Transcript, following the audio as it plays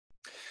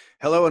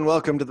Hello and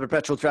welcome to the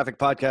Perpetual Traffic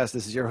Podcast.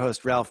 This is your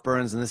host, Ralph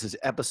Burns, and this is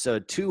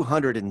episode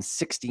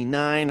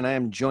 269. And I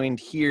am joined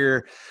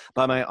here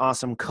by my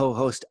awesome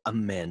co-host,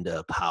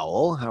 Amanda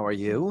Powell. How are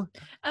you?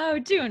 Oh,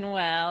 doing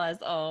well,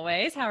 as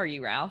always. How are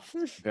you, Ralph?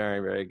 Very,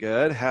 very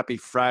good. Happy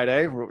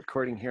Friday. We're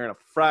recording here on a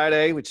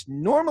Friday, which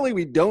normally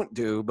we don't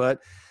do,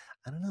 but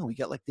I don't know. We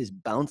got like this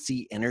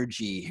bouncy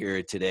energy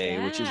here today,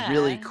 which is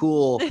really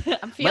cool.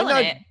 I'm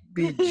feeling it.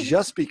 Be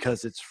just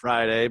because it's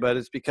Friday, but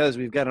it's because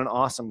we've got an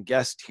awesome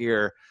guest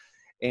here.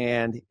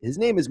 And his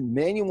name is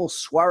Manuel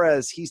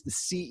Suarez. He's the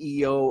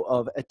CEO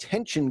of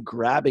Attention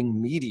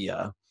Grabbing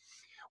Media,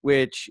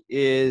 which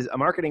is a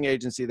marketing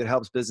agency that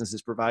helps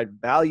businesses provide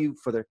value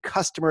for their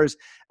customers,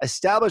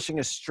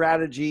 establishing a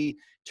strategy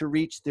to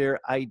reach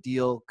their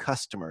ideal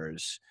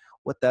customers.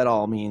 What that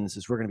all means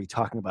is we're going to be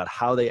talking about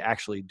how they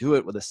actually do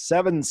it with a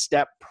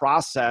 7-step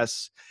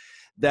process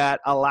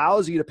that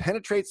allows you to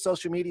penetrate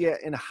social media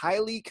in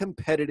highly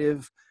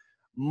competitive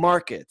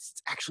markets.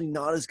 It's actually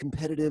not as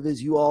competitive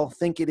as you all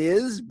think it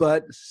is,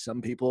 but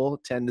some people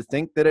tend to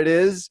think that it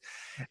is.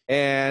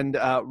 And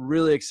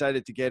really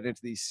excited to get into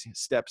these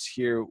steps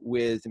here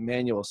with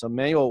Manuel. So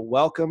Manuel,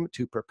 welcome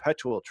to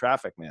Perpetual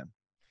Traffic, man.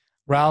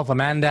 Ralph,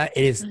 Amanda,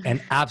 it is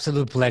an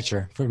absolute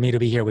pleasure for me to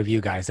be here with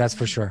you guys. That's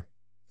for sure.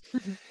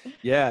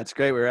 Yeah, it's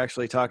great. We were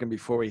actually talking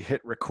before we hit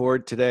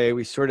record today.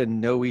 We sort of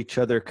know each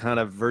other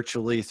kind of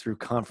virtually through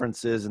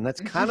conferences, and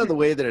that's kind of the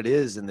way that it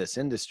is in this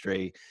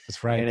industry.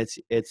 That's right. And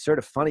it's sort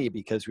of funny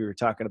because we were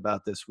talking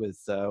about this with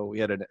we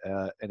had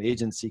an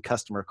agency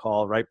customer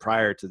call right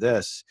prior to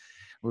this.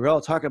 We were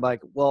all talking about,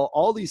 like, well,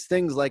 all these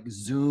things like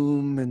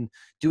Zoom and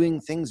doing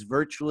things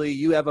virtually.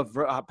 You have a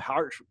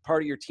part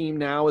of your team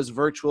now is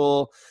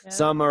virtual. Yep.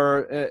 Some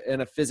are in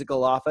a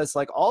physical office.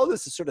 Like, all of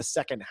this is sort of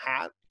second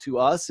hat to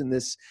us in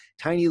this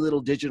tiny little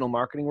digital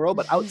marketing world.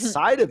 But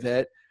outside of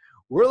it,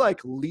 we're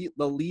like the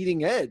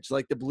leading edge,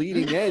 like the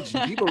bleeding edge.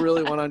 And people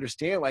really want to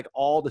understand like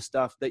all the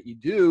stuff that you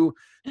do,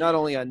 not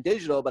only on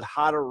digital, but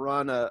how to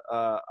run a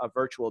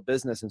virtual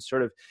business and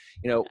sort of,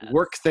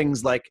 work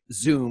things like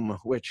Zoom,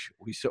 which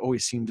we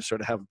always seem to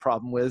sort of have a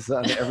problem with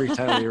every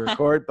time we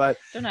record. But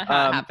don't know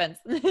how it happens.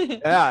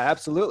 Yeah,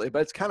 absolutely.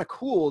 But it's kind of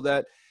cool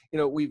that,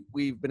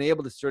 we've been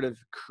able to sort of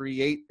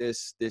create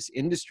this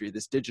industry,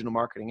 this digital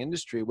marketing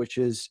industry, which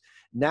is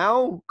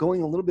now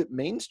going a little bit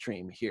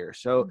mainstream here.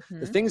 So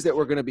the things that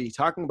we're going to be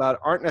talking about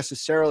aren't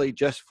necessarily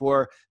just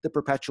for the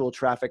perpetual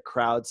traffic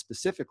crowd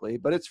specifically,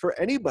 but it's for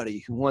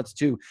anybody who wants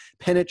to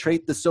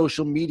penetrate the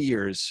social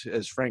meteors,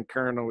 as Frank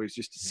Kern always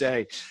used to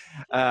say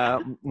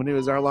when he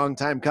was our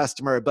longtime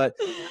customer. But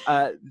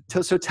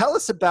so tell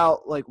us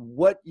about like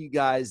what you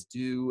guys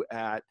do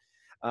at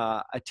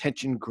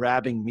Attention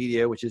Grabbing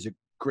Media, which is a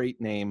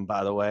great name,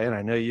 by the way. And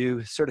I know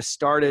you sort of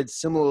started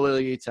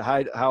similarly to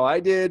how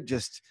I did,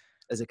 just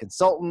as a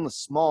consultant, a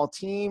small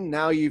team.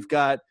 Now you've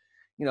got,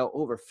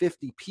 over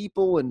 50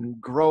 people and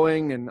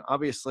growing, and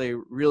obviously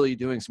really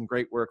doing some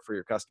great work for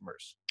your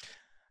customers.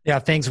 Yeah,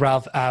 thanks,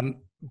 Ralph.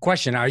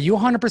 Question, are you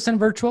 100%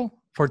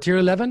 virtual for Tier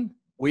 11?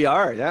 We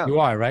are, yeah. You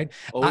are, right?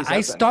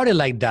 I started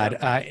like that.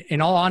 Yeah.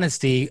 In all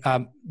honesty,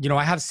 I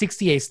have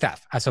 68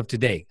 staff as of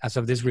today, as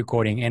of this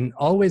recording, and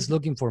always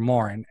looking for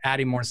more and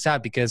adding more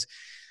staff because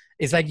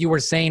it's like you were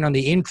saying on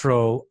the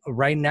intro,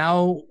 right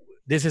now,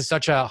 this is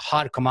such a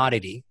hot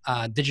commodity,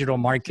 digital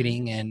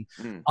marketing and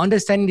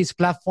understanding these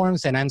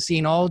platforms. And I'm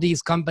seeing all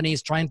these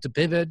companies trying to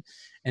pivot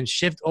and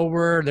shift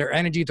over their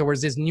energy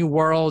towards this new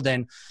world.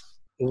 And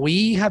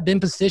we have been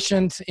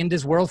positioned in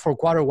this world for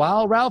quite a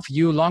while, Ralph,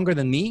 you longer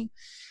than me.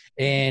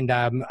 And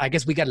I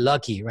guess we got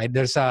lucky, right?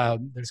 There's a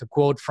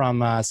quote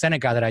from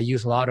Seneca that I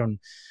use a lot on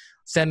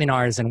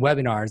seminars and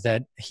webinars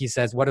that he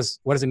says, what does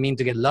it mean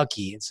to get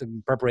lucky? It's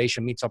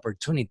preparation meets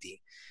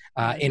opportunity.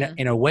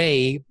 In a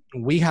way,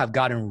 we have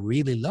gotten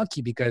really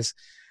lucky because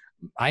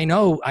I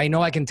know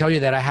I can tell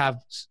you that I have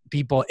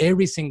people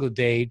every single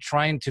day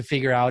trying to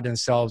figure out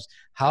themselves,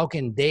 how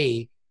can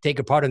they take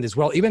a part in this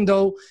world, even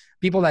though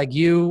people like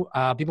you,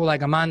 people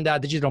like Amanda,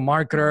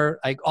 DigitalMarketer,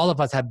 like all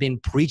of us have been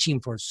preaching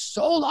for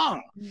so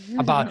long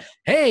about,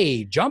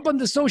 hey, jump on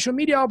the social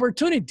media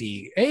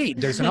opportunity. Hey,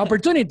 there's an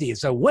opportunity.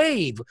 It's a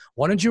wave.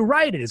 Why don't you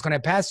ride it? It's going to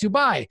pass you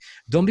by.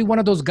 Don't be one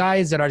of those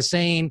guys that are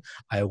saying,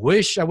 I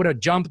wish I would have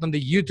jumped on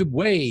the YouTube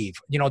wave.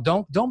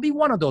 Don't be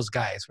one of those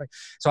guys, right?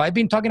 So I've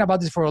been talking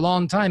about this for a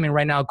long time. And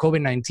right now,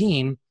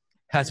 COVID-19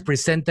 has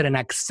presented an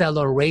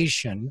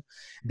acceleration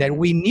that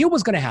we knew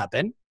was going to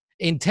happen.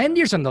 In 10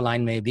 years on the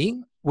line,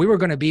 maybe, we were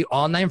going to be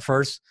online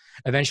first,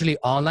 eventually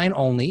online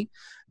only.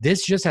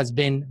 This just has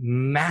been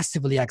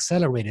massively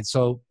accelerated.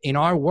 So in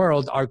our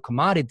world, our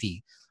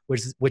commodity,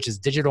 which is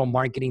digital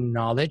marketing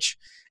knowledge,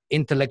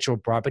 intellectual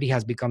property,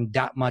 has become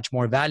that much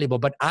more valuable.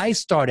 But I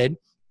started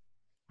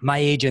my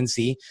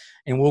agency,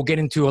 and we'll get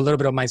into a little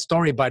bit of my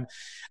story, but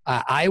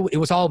it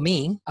was all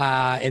me.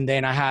 And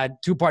then I had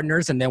 2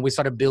 partners, and then we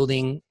started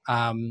building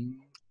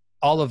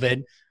all of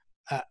it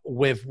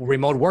with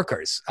remote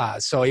workers.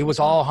 So it was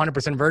all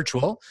 100%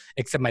 virtual,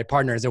 except my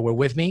partners that were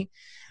with me.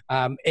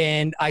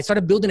 And I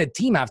started building a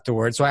team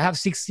afterwards. So I have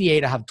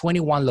 68, I have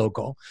 21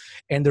 local.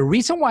 And the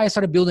reason why I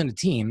started building a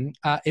team,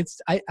 I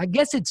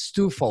guess it's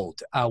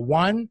twofold.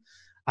 One,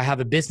 I have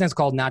a business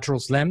called Natural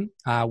Slim,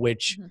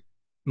 which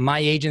my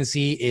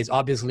agency is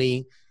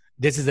obviously,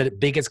 this is the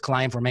biggest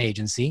client for my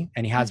agency,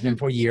 and it has been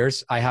for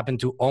years. I happen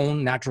to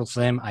own Natural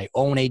Slim. I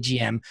own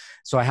AGM.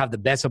 So I have the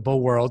best of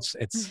both worlds.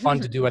 It's fun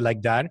to do it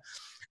like that.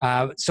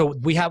 So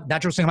we have,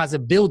 Natural Slim has a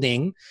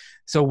building.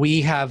 So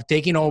we have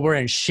taken over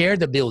and shared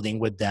the building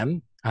with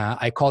them.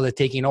 I call it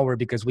taking over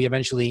because we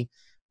eventually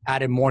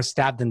added more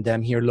staff than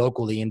them here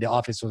locally in the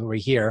office over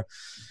here.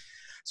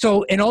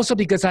 So, and also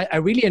because I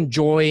really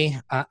enjoy,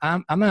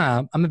 I'm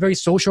a very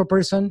social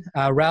person,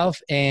 Ralph,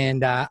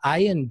 and I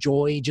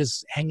enjoy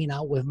just hanging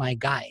out with my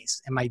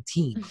guys and my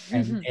team,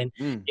 and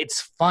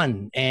it's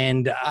fun,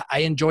 and I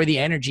enjoy the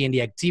energy and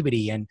the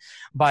activity.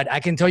 But I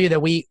can tell you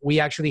that we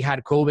actually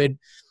had COVID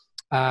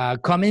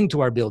come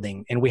into our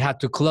building, and we had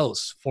to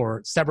close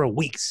for several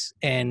weeks,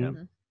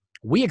 and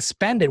we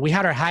expanded. We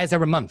had our highest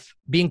ever month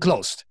being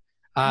closed.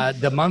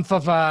 The month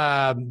of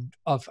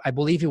I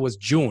believe it was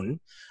June.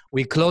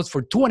 We closed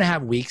for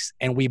 2.5 weeks,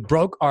 and we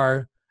broke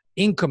our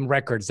income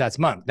records that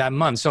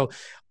month. So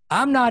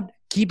I'm not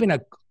keeping a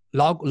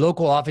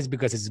local office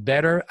because it's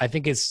better. I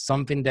think it's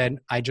something that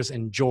I just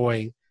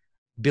enjoy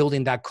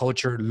building that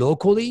culture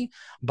locally,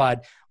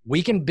 but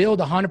we can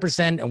build 100%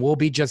 and we'll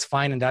be just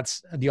fine. And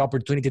that's the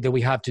opportunity that we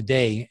have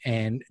today.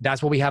 And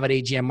that's what we have at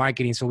AGM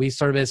Marketing. So we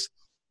service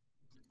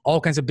all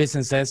kinds of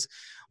businesses.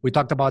 We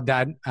talked about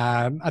that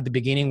at the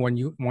beginning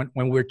when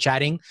we were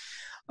chatting.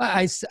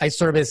 I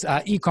service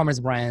e-commerce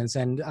brands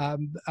and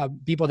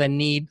people that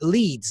need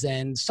leads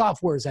and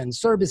softwares and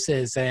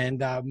services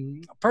and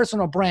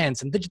personal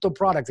brands and digital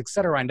products,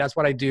 etc. And that's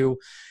what I do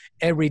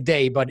every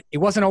day. But it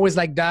wasn't always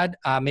like that.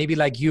 Maybe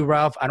like you,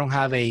 Ralph, I don't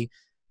have a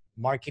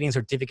marketing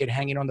certificate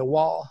hanging on the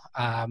wall.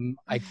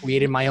 I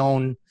created my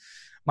own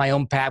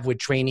path with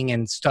training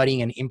and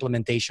studying and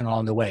implementation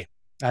along the way.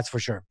 That's for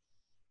sure.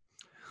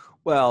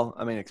 Well,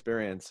 I mean,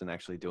 experience and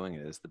actually doing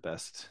it is the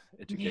best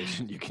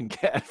education you can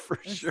get, for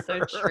sure.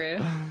 So true.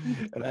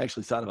 And I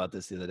actually thought about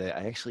this the other day.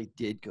 I actually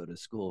did go to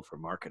school for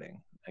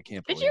marketing. I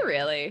can't believe Did you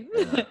really?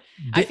 Yeah.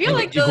 I feel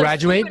like did you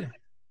graduate?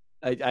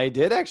 I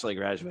did actually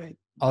graduate.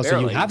 Oh, so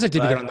you have a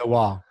certificate on the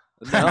wall.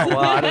 No, well,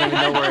 I don't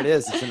even know where it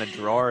is. It's in a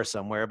drawer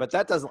somewhere, but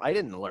I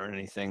didn't learn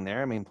anything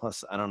there. I mean,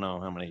 plus I don't know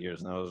how many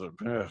years now, it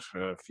was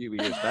a few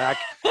years back.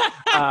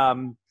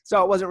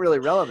 So it wasn't really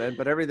relevant,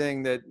 but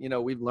everything that,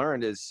 we've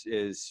learned is,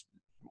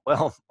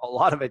 well, a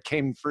lot of it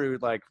came through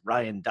like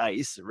Ryan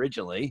Dice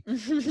originally.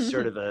 It's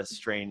sort of a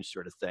strange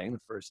sort of thing, the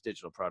first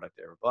digital product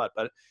I ever bought,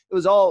 but it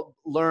was all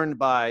learned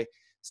by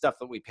stuff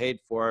that we paid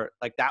for.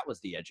 Like that was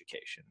the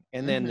education.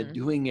 And then the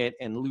doing it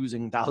and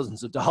losing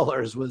thousands of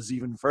dollars was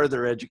even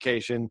further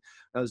education.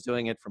 I was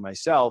doing it for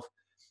myself.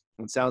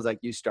 And it sounds like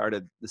you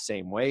started the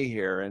same way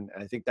here. And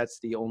I think that's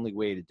the only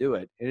way to do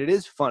it. And it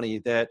is funny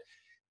that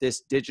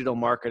this digital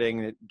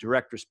marketing,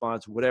 direct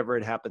response, whatever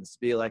it happens to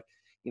be, like,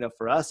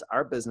 for us,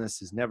 our business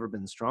has never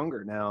been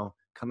stronger now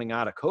coming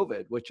out of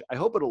COVID, which I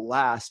hope it'll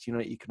last,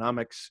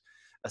 economics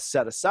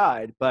set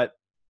aside. But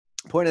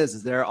the point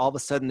is there, all of a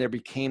sudden there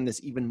became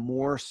this even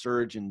more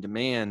surge in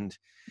demand.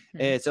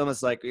 And it's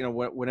almost like,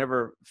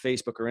 whenever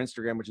Facebook or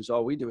Instagram, which is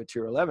all we do at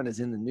Tier 11, is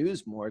in the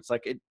news more, it's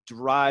like it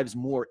drives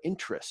more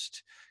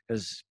interest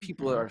because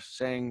people are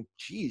saying,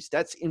 geez,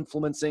 that's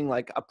influencing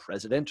like a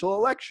presidential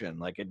election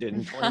like it did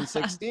in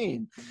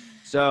 2016.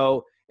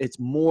 So it's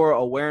more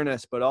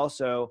awareness, but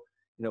also,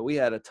 we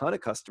had a ton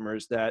of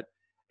customers that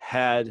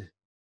had,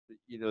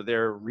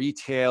 their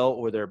retail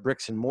or their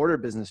bricks and mortar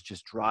business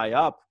just dry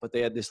up, but they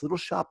had this little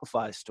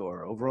Shopify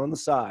store over on the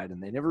side and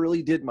they never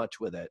really did much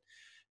with it.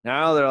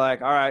 Now they're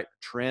like, all right,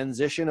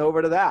 transition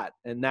over to that.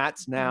 And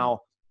that's now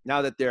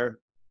that their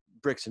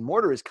bricks and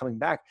mortar is coming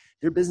back,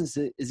 their business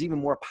is even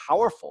more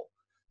powerful.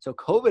 So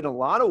COVID in a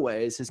lot of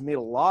ways has made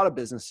a lot of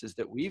businesses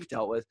that we've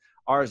dealt with,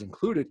 ours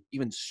included,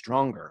 even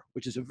stronger,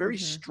 which is a very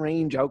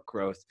strange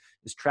outgrowth.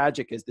 As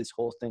tragic as this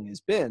whole thing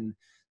has been,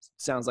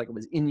 sounds like it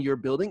was in your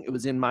building. It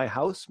was in my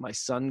house. My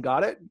son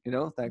got it,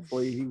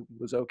 thankfully he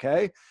was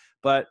okay.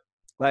 But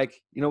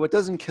like, what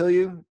doesn't kill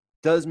you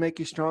does make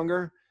you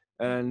stronger.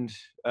 And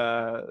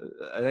I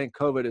think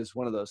COVID is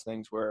one of those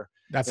things where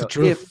that's the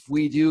truth. If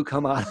we do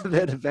come out of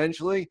it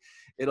eventually,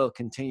 it'll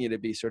continue to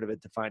be sort of a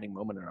defining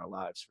moment in our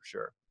lives for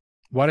sure.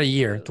 What a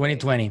year,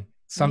 2020,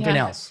 something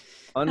else.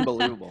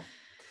 Unbelievable.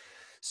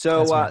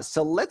 So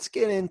let's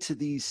get into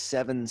these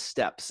 7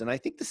 steps. And I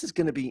think this is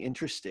going to be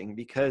interesting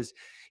because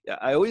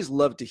I always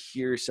love to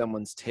hear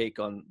someone's take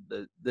on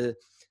the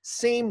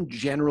same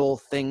general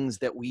things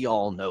that we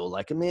all know.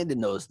 Like Amanda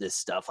knows this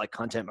stuff, like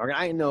content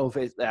marketing. I know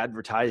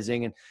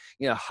advertising and,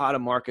 how to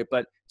market,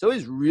 but it's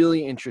always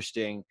really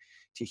interesting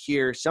to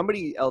hear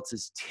somebody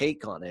else's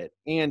take on it.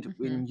 And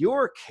in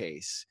your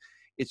case,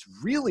 it's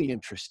really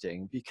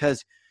interesting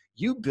because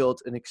you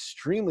built an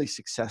extremely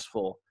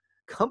successful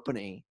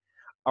company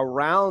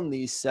around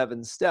these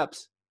 7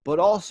 steps, but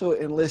also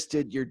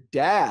enlisted your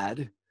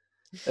dad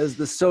as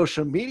the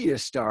social media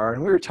star.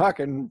 And we were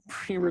talking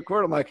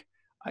pre-record. I'm like,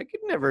 I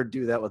could never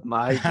do that with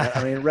my dad.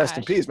 I mean, rest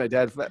in peace. My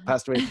dad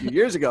passed away a few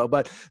years ago.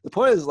 But the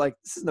point is, like,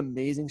 this is an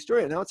amazing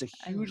story. And now it's a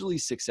hugely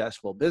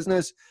successful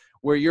business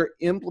where you're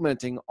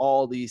implementing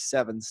all these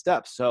 7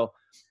 steps. So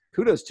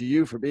kudos to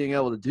you for being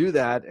able to do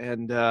that.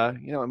 And,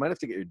 you know, I might have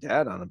to get your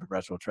dad on a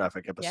Perpetual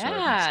Traffic episode.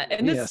 Yeah.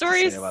 And the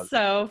story is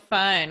so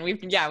fun.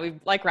 We've,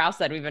 like Ralph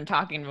said, we've been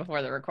talking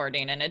before the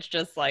recording, and it's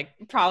just like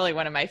probably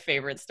one of my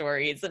favorite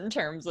stories in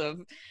terms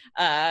of,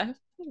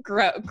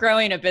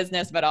 growing a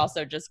business, but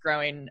also just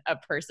growing a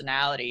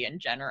personality in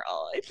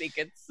general. I think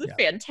it's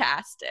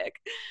fantastic.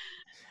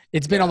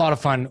 It's been a lot of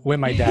fun with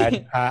my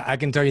dad. I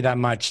can tell you that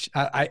much.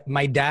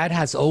 My dad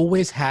has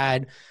always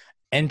had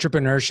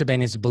entrepreneurship in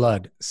his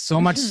blood.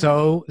 So much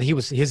so,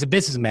 he's a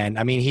businessman.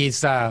 I mean,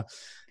 he's,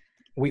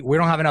 we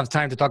don't have enough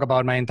time to talk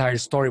about my entire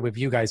story with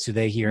you guys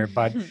today here,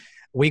 but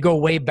we go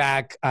way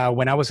back.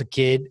 When I was a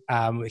kid,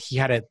 he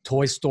had a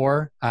toy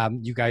store.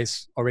 You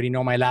guys already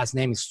know my last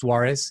name is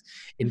Suarez.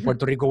 In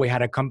Puerto Rico, we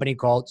had a company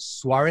called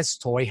Suarez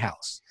Toy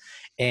House.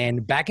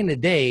 And back in the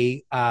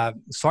day,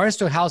 Suarez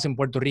Toy House in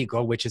Puerto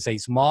Rico, which is a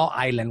small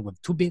island with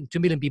 2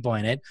 million people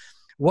in it,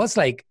 was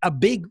like a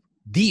big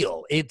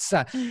deal. It's,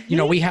 you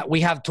know, we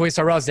have Toys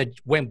R Us that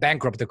went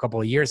bankrupt a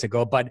couple of years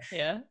ago, but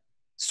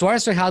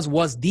Suarez Toy House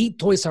was the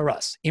Toys R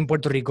Us in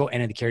Puerto Rico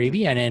and in the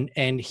Caribbean.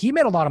 And he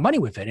made a lot of money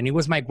with it. And it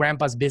was my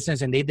grandpa's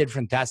business, and they did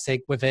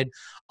fantastic with it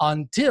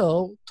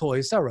until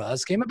Toys R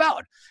Us came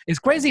about. It's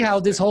crazy how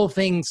this whole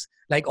thing's,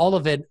 like, all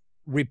of it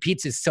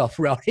repeats itself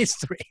throughout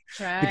history.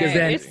 Right.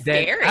 Because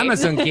then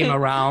Amazon came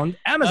around,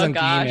 came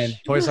and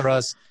Toys R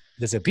Us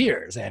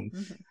disappears. And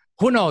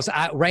who knows?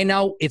 Right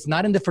now, it's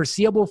not in the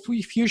foreseeable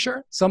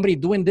future. Somebody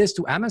doing this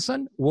to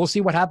Amazon. We'll see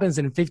what happens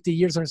in 50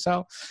 years or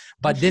so.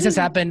 But this has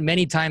happened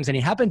many times, and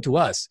it happened to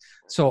us.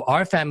 So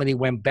our family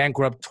went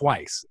bankrupt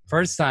twice.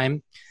 First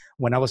time,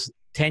 when I was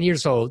 10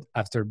 years old,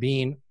 after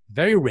being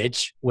very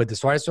rich with the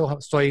Suarez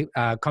Toy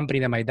company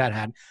that my dad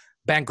had,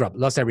 bankrupt,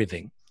 lost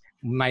everything.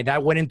 My dad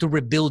went into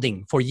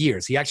rebuilding for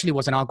years. He actually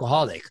was an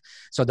alcoholic.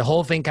 So the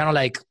whole thing kind of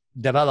like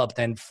developed,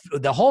 and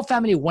the whole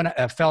family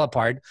fell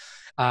apart.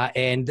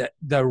 And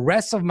the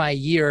rest of my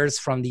years,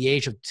 from the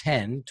age of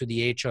 10 to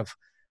the age of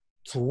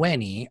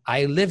 20,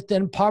 I lived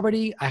in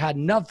poverty. I had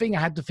nothing. I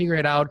had to figure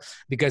it out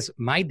because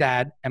my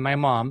dad and my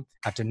mom,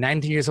 after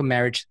 19 years of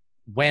marriage,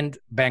 went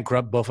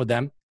bankrupt, both of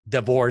them,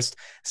 divorced,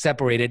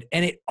 separated,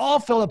 and it all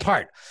fell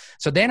apart.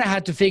 So then I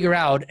had to figure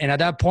out, and at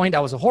that point, I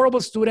was a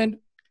horrible student.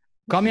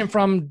 Coming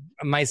from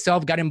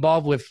myself, got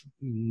involved with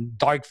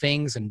dark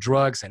things and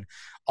drugs and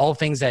all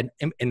things that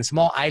in a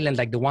small island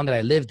like the one that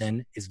I lived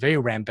in is very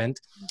rampant.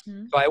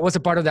 So I was a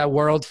part of that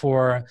world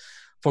for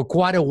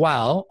quite a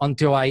while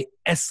until I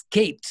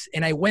escaped,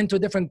 and I went to a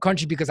different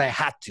country because I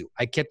had to.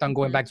 I kept on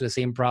going back to the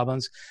same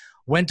problems.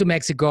 Went to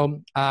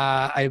Mexico.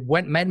 I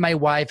met my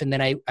wife, and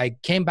then I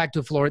came back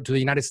to Florida, to the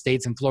United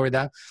States in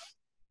Florida.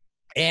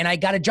 And I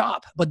got a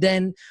job. But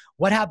then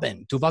what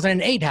happened?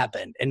 2008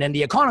 happened. And then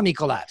the economy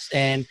collapsed.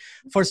 And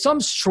for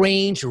some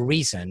strange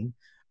reason,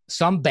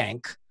 some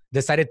bank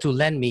decided to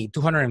lend me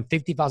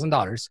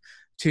 $250,000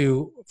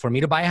 for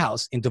me to buy a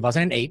house in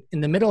 2008,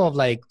 in the middle of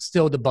like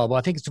still the bubble.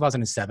 I think it's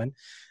 2007,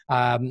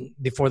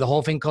 before the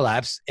whole thing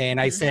collapsed. And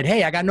I said,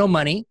 hey, I got no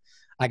money.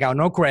 I got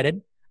no credit.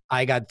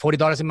 I got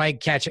 $40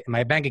 in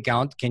my bank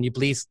account. Can you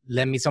please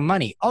lend me some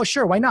money? Oh,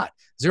 sure. Why not?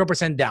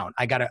 0% down.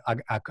 I got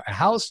a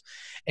house.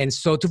 And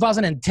so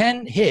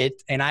 2010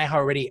 hit, and I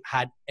already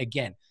had,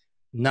 again,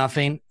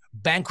 nothing,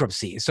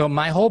 bankruptcy. So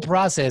my whole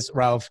process,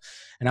 Ralph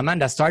and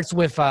Amanda, starts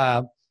with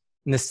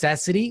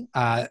necessity.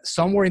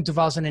 Somewhere in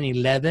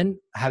 2011,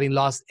 having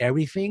lost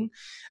everything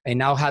and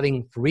now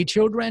having 3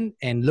 children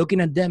and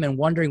looking at them and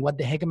wondering, what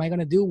the heck am I going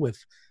to do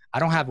with, I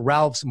don't have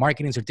Ralph's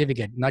marketing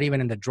certificate, not even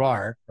in the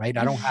drawer, right?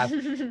 I don't have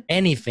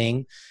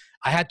anything.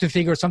 I had to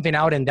figure something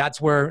out. And that's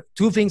where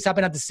 2 things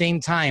happened at the same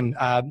time.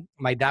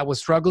 My dad was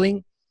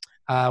struggling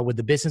with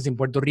the business in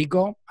Puerto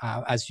Rico.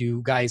 As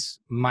you guys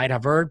might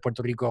have heard,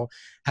 Puerto Rico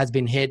has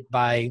been hit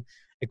by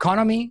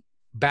economy,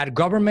 bad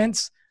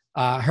governments,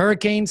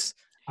 hurricanes,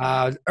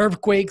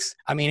 earthquakes.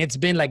 I mean, it's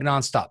been like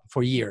nonstop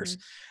for years.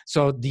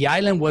 So the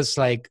island was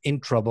like in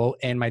trouble,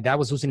 and my dad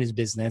was losing his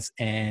business,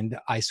 and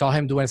I saw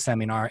him doing a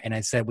seminar, and I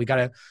said, we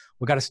gotta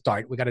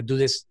start. We gotta do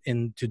this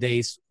in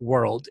today's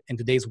world. And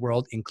today's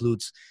world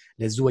includes,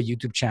 let's do a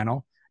YouTube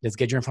channel. Let's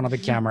get you in front of the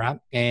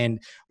camera.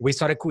 And we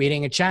started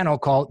creating a channel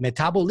called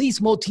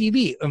Metabolismo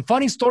TV. And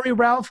funny story,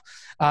 Ralph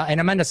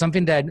and Amanda,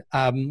 something that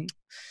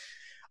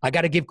I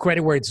got to give credit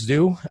where it's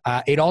due.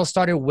 It all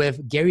started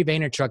with Gary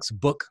Vaynerchuk's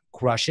book,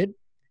 Crush It.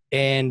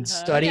 And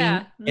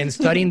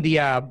studying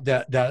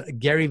the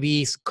Gary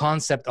Vee's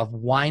concept of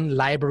wine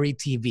library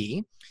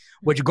TV,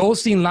 which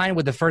goes in line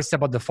with the first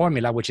step of the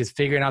formula, which is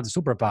figuring out the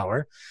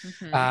superpower.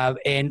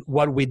 And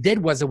what we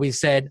did was that we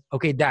said,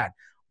 okay, Dad,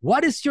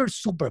 what is your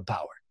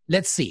superpower?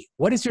 Let's see.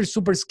 What is your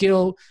super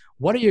skill?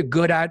 What are you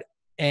good at?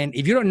 And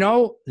if you don't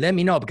know, let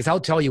me know, because I'll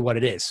tell you what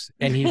it is.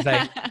 And he's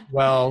like,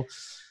 well,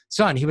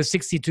 son, he was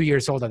 62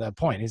 years old at that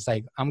point. He's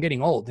like, I'm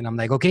getting old. And I'm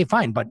like, okay,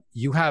 fine. But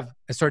you have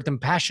a certain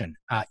passion.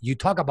 You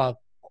talk about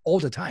all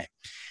the time.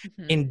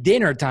 Mm-hmm. In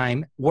dinner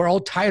time, we're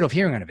all tired of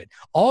hearing of it.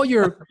 All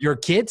your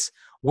kids,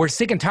 we're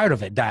sick and tired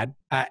of it, Dad.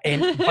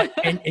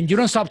 And you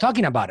don't stop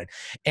talking about it.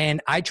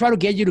 And I try to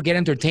get you to get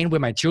entertained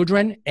with my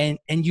children, and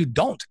you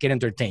don't get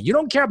entertained. You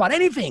don't care about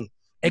anything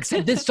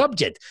except this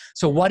subject.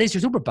 So what is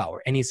your superpower?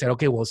 And he said,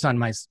 okay, well, son,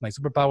 my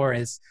superpower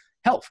is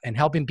health and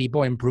helping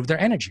people improve their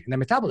energy and their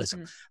metabolism.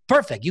 Mm-hmm.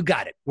 Perfect. You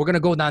got it. We're going to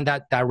go down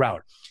that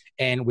route.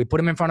 And we put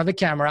him in front of the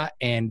camera.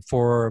 And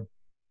for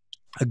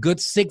a good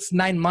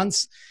 6-9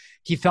 months,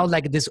 he felt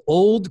like this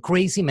old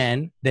crazy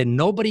man that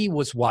nobody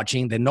was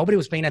watching, that nobody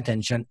was paying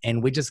attention.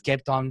 And we just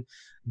kept on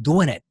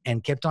doing it,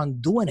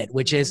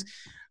 which is,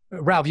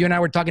 Ralph, you and I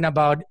were talking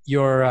about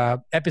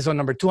your episode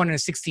number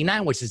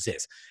 269, which is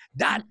this.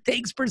 That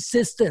takes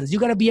persistence. You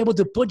got to be able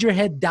to put your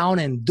head down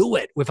and do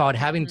it without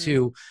having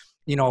to,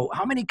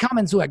 how many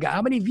comments do I got?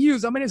 How many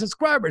views? How many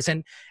subscribers?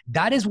 And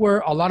that is where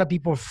a lot of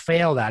people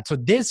fail at. So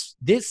this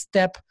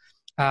step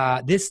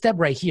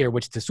right here,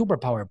 which is the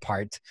superpower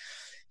part,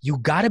 you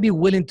got to be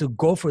willing to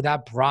go through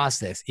that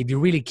process. If you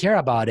really care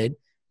about it,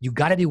 you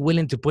got to be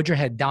willing to put your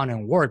head down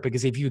and work,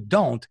 because if you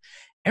don't,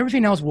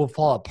 everything else will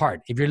fall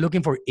apart. If you're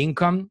looking for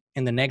income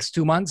in the next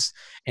 2 months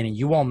and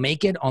you won't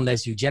make it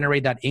unless you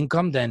generate that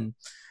income, then,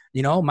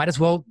 might as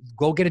well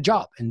go get a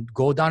job and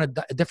go down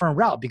a different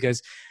route,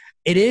 because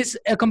it is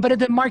a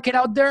competitive market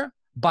out there,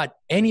 but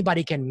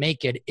anybody can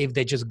make it if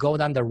they just go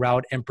down the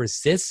route and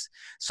persist.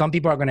 Some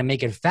people are going to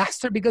make it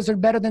faster because they're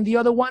better than the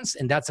other ones,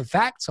 and that's a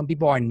fact. Some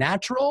people are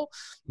natural.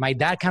 My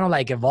dad kind of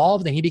like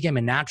evolved and he became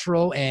a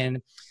natural,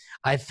 and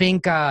I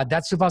think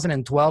that's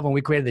 2012 when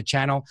we created the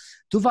channel.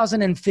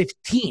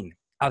 2015,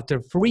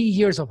 after 3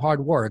 years of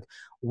hard work,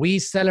 we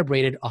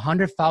celebrated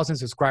 100,000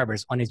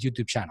 subscribers on his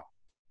YouTube channel.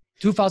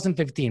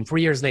 2015,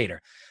 3 years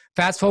later.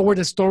 Fast forward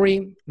the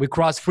story, we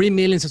crossed 3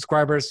 million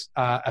subscribers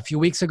a few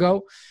weeks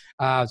ago.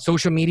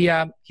 Social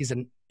media, he's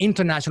an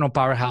international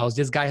powerhouse.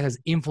 This guy has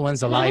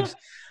influenced the lives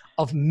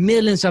of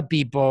millions of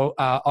people.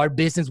 Our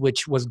business,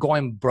 which was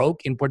going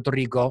broke in Puerto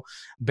Rico,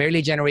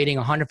 barely generating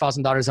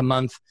 $100,000 a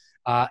month,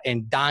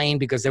 and dying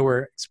because they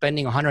were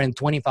spending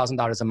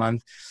 $120,000 a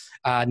month,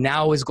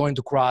 now is going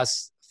to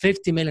cross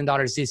 $50 million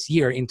this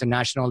year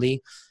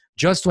internationally,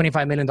 just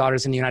 $25 million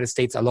in the United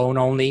States alone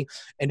only.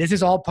 And this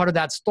is all part of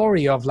that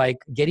story of like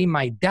getting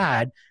my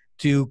dad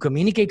to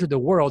communicate to the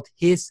world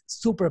his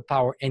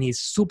superpower and his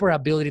super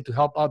ability to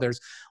help others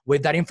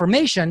with that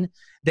information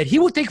that he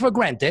would take for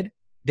granted,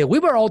 that we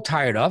were all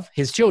tired of,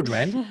 his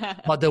children,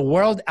 but the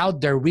world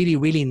out there really,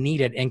 really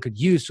needed and could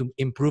use to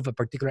improve a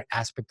particular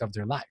aspect of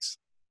their lives.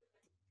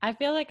 I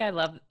feel like I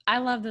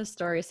love this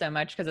story so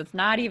much, because it's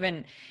not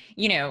even,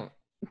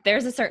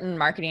 there's a certain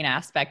marketing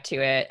aspect to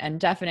it, and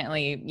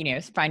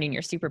definitely, finding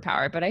your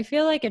superpower. But I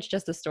feel like it's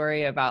just a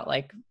story about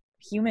like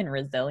human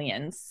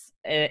resilience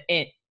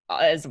it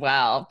as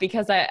well,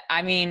 because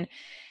I mean,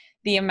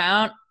 the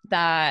amount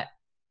that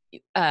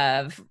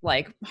of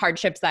like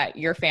hardships that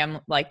your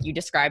family, like you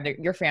described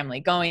your family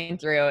going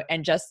through,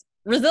 and just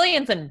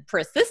resilience and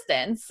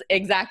persistence,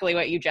 exactly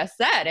what you just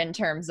said, in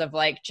terms of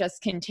like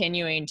just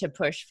continuing to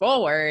push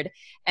forward.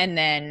 And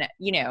then,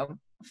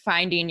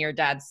 finding your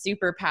dad's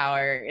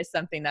superpower is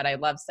something that I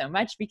love so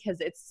much, because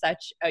it's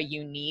such a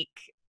unique,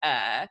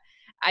 I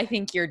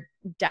think your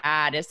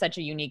dad is such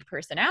a unique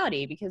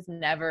personality, because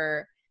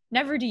never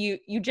do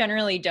you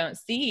generally don't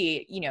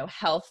see,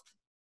 health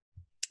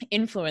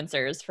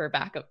influencers, for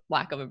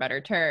lack of a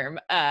better term,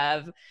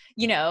 of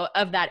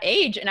that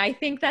age. And I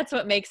think that's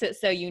what makes it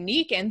so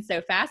unique and so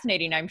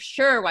fascinating. I'm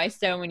sure why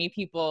so many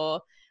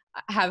people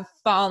have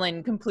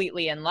fallen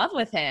completely in love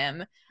with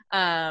him,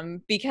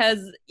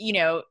 because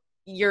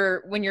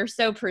when you're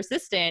so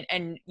persistent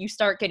and you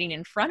start getting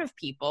in front of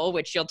people,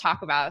 which you'll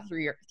talk about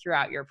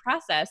throughout your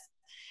process,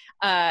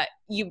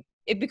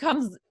 it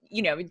becomes,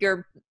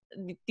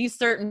 these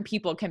certain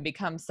people can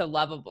become so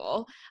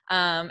lovable,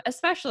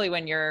 especially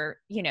when you're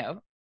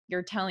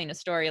telling a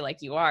story like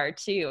you are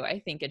too. I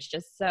think it's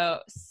just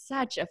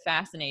such a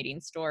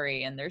fascinating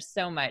story, and there's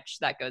so much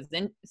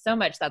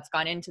that's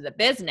gone into the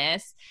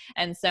business,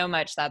 and so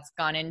much that's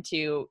gone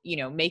into,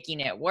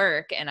 making it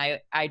work. And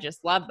I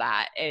just love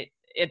that.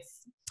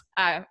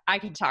 I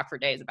could talk for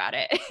days about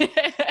it.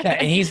 Yeah,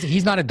 and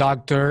he's not a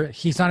doctor.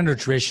 He's not a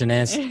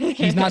nutritionist.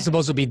 He's not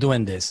supposed to be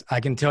doing this.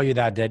 I can tell you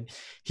that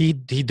he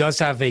does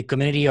have a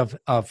community of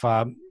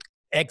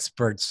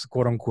experts,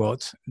 quote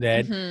unquote,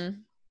 that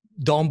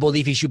don't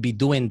believe he should be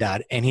doing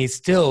that. And he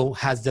still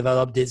has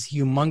developed this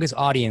humongous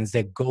audience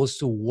that goes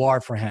to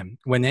war for him.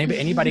 When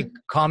anybody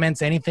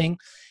comments anything,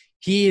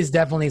 he is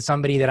definitely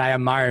somebody that I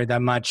admire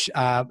that much,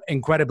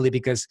 incredibly,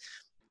 because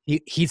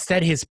he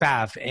set his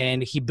path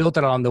and he built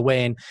it along the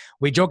way. And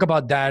we joke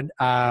about that.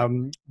 I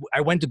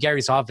went to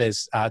Gary's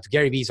office, to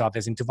Gary Vee's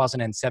office in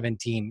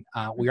 2017.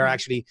 We are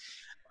actually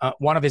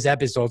one of his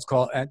episodes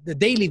called The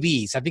Daily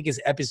V's. I think it's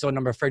episode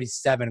number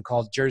 37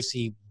 called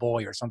Jersey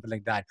Boy or something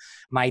like that.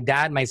 My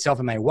dad, myself,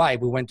 and my wife,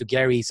 we went to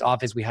Gary's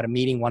office. We had a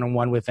meeting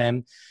one-on-one with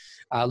him.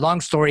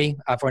 Long story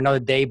for another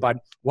day, but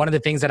one of the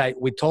things that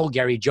we told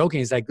Gary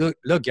joking is like,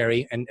 look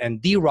Gary, and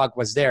𝗙𝗢𝗥𝗡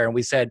was there, and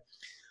we said,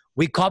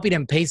 we copied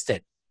and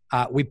pasted.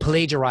 We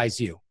plagiarized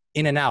you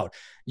in and out.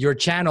 Your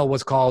channel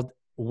was called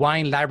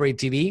Wine Library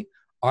TV.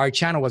 Our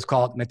channel was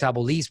called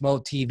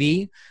Metabolismo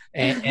TV,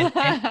 and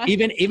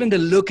even the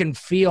look and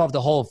feel of the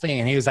whole thing.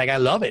 And he was like, I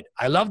love it.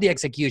 I love the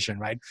execution,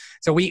 right?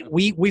 So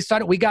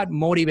we got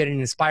motivated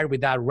and inspired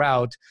with that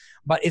route.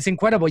 But it's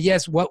incredible.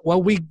 Yes,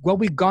 what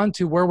we've gone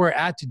to where we're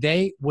at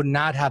today would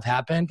not have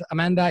happened,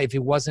 Amanda, if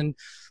it wasn't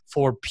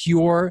for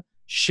pure,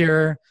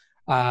 sheer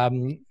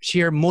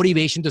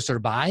motivation to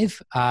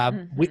survive.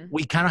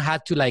 We kind of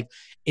had to, like,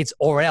 it's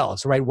or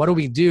else, right? What do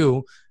we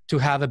do to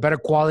have a better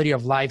quality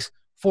of life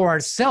for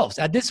ourselves?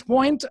 At this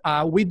point,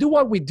 we do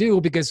what we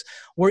do because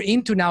we're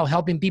into now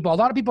helping people. A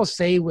lot of people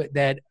say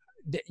that,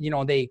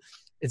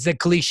 it's a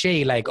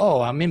cliche, like, oh,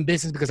 I'm in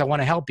business because I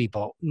want to help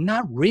people.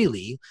 Not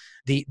really.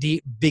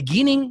 The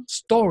beginning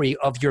story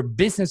of your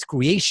business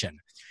creation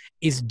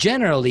is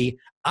generally,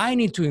 I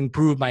need to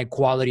improve my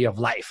quality of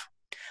life.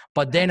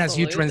 But then as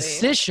you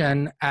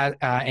transition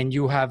and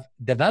you have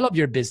developed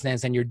your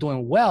business and you're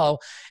doing well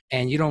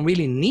and you don't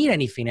really need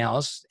anything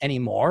else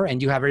anymore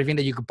and you have everything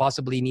that you could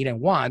possibly need and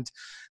want,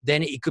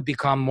 then it could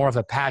become more of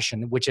a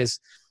passion, which is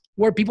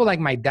where people like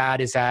my dad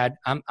is at.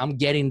 I'm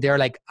getting there.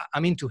 Like,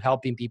 I'm into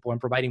helping people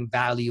and providing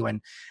value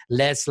and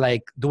less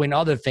like doing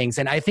other things.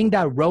 And I think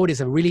that road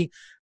is a really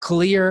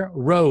clear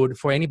road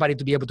for anybody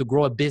to be able to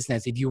grow a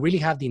business if you really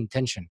have the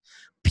intention,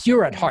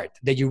 pure at heart,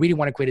 that you really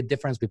want to create a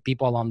difference with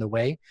people along the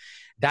way.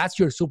 That's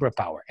your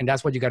superpower, and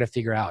that's what you got to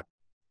figure out.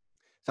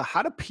 So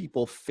how do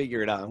people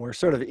figure it out? And we're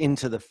sort of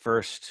into the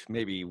first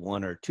maybe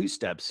 1 or 2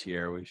 steps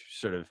here. We've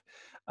sort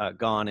of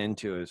gone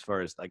into as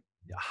far as like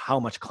how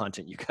much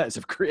content you guys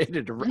have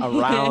created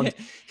around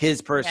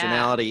his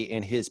personality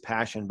and his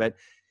passion. But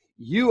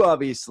you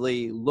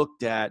obviously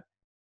looked at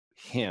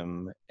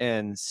him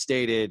and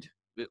stated,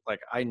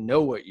 like, I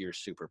know what your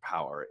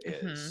superpower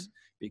is.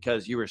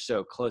 Because you were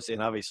so close,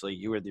 and obviously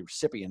you were the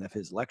recipient of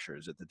his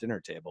lectures at the dinner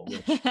table,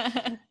 which,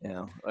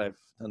 I've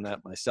done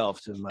that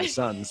myself to my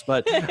sons.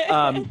 But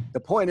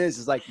the point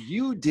is like,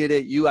 you did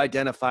it, you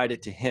identified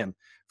it to him.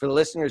 For the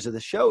listeners of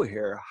the show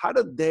here, how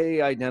did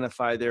they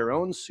identify their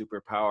own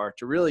superpower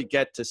to really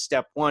get to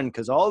step 1?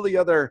 Because all the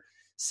other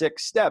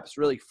 6 steps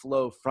really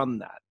flow from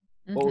that.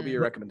 What would be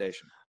your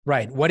recommendation?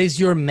 Right. What is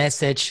your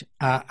message?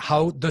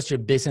 How does your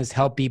business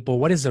help people?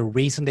 What is the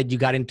reason that you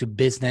got into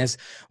business?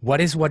 What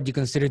is what you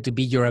consider to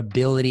be your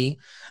ability?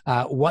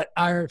 What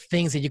are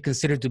things that you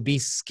consider to be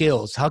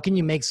skills? How can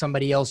you make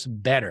somebody else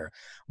better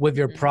with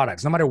your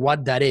products, no matter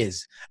what that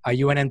is? Are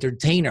you an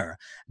entertainer?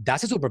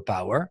 That's a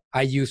superpower.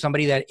 Are you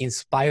somebody that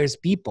inspires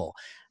people?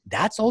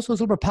 That's also a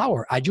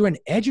superpower. Are you an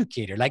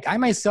educator? Like I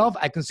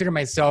consider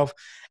myself,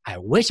 I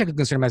wish I could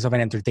consider myself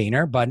an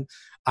entertainer, but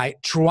I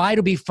try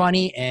to be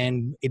funny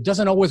and it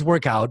doesn't always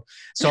work out.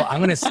 So I'm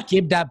going to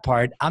skip that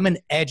part. I'm an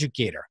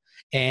educator.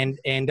 And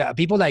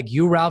people like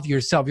you, Ralph,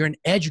 yourself, you're an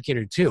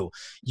educator too.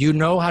 You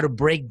know how to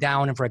break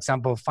down and, for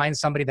example, find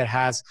somebody that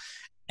has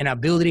an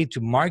ability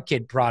to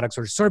market products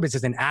or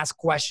services and ask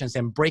questions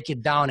and break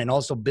it down and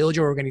also build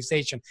your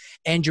organization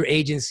and your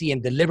agency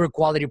and deliver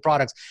quality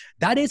products.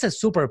 That is a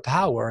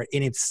superpower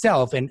in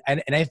itself. And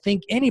I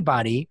think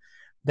anybody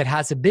that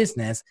has a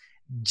business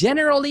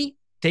generally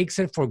takes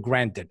it for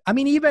granted. I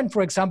mean, even,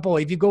 for example,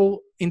 if you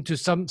go into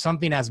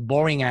something as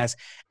boring as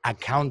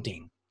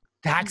accounting,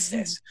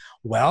 taxes.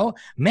 Well,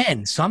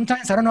 man,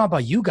 sometimes, I don't know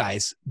about you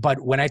guys,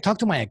 but when I talk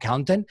to my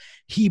accountant,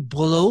 he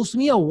blows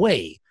me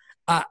away.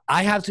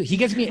 He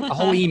gives me a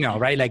whole email,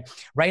 right? Like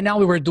right now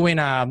we were doing,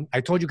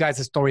 I told you guys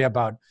a story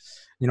about,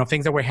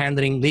 things that we're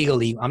handling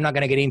legally. I'm not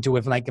going to get into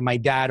with like my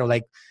dad or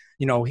like,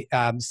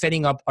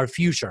 setting up our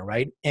future,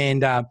 right?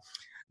 And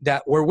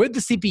that we're with the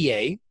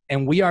CPA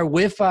and we are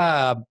with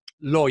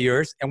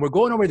lawyers and we're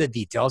going over the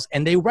details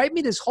and they write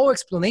me this whole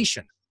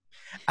explanation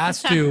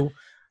as to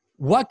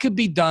what could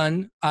be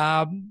done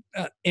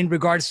in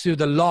regards to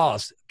the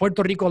laws,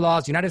 Puerto Rico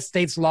laws, United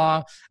States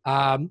law,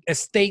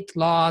 estate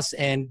laws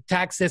and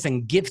taxes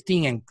and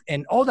gifting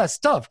and all that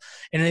stuff.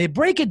 And they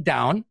break it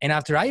down. And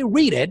after I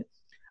read it,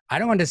 I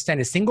don't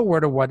understand a single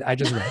word of what I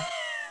just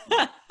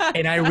read.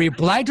 And I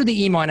replied to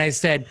the email and I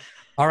said,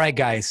 all right,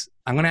 guys,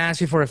 I'm going to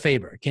ask you for a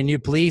favor. Can you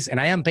please, and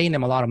I am paying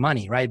them a lot of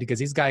money, right? Because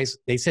these guys,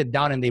 they sit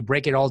down and they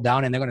break it all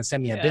down and they're going to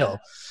send me a bill.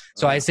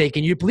 So I say,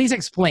 can you please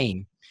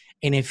explain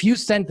in a few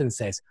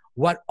sentences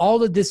what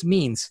all of this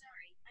means?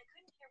 Sorry, I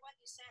couldn't hear what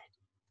you said.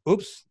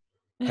 Oops.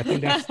 I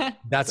think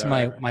that's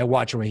my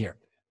watch right here.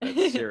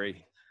 That's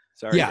Siri.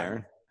 Sorry,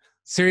 Darren.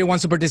 Siri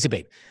wants to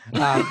participate.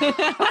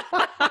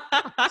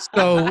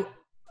 So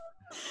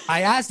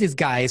I asked these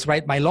guys,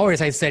 right, my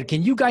lawyers, I said,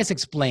 can you guys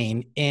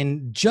explain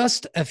in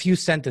just a few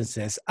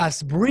sentences,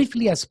 as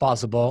briefly as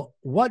possible,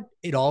 what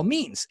it all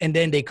means? And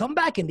then they come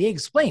back and they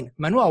explain,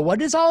 Manuel, what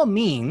this all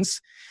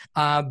means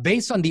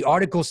based on the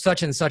article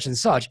such and such and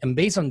such, and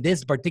based on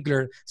this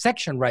particular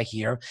section right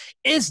here,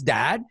 is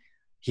that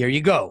Here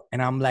you go.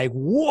 And I'm like,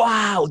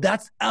 wow,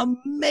 that's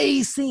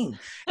amazing.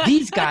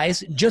 These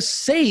guys just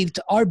saved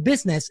our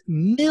business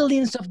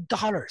millions of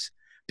dollars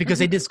because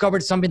they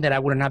discovered something that I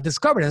wouldn't have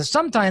discovered. And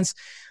sometimes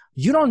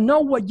you don't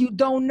know what you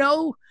don't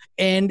know.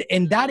 And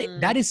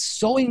that is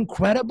so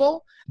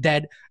incredible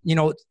that, you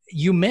know,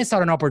 you miss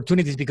out on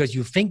opportunities because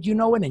you think you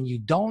know it and you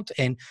don't.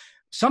 And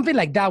something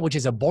like that, which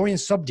is a boring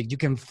subject, you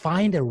can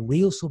find a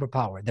real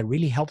superpower that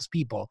really helps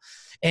people.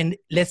 And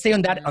let's say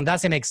on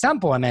that same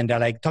example, Amanda,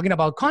 like talking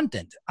about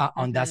content,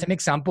 on that same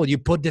example, you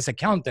put this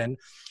accountant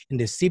in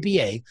the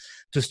CPA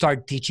to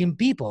start teaching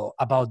people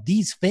about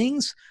these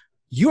things,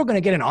 you're going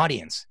to get an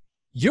audience.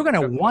 You're going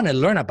to want to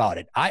learn about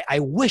it. I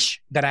wish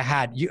that I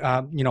had,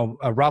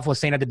 Ralph was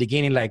saying at the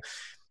beginning, like,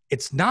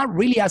 it's not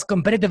really as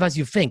competitive as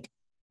you think.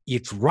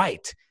 It's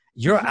right.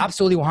 You're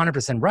absolutely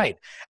 100% right.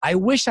 I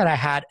wish that I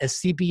had a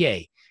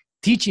CPA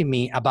teaching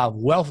me about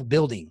wealth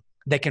building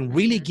that can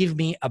really give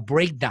me a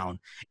breakdown.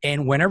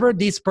 And whenever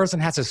this person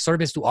has a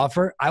service to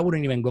offer, I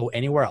wouldn't even go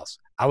anywhere else.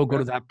 I would go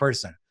to that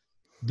person.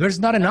 There's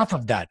not enough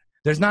of that.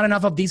 There's not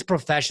enough of these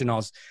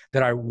professionals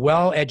that are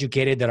well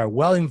educated, that are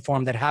well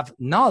informed, that have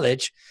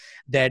knowledge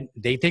that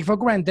they take for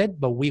granted,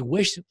 but we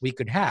wish we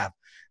could have.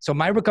 So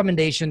my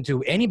recommendation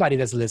to anybody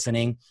that's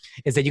listening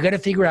is that you got to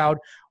figure out,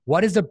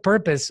 what is the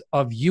purpose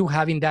of you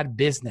having that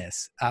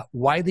business?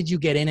 Why did you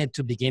get in it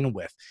to begin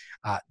with?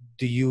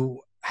 Do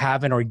you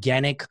have an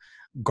organic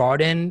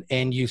garden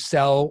and you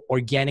sell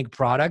organic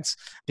products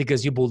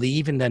because you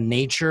believe in the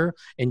nature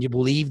and you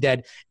believe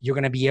that you're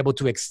going to be able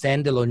to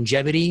extend the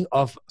longevity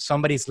of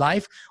somebody's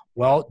life?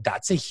 Well,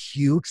 that's a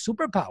huge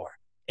superpower.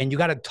 And you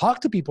got to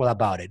talk to people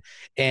about it.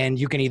 And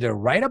you can either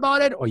write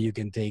about it, or you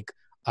can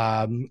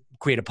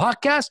create a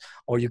podcast,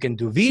 or you can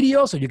do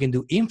videos, or you can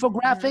do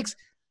infographics.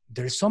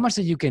 There's so much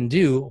that you can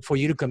do for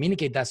you to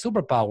communicate that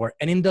superpower.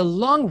 And in the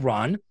long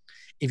run,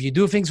 if you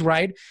do things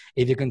right,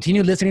 if you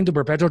continue listening to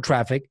Perpetual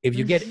Traffic, if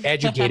you get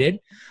educated,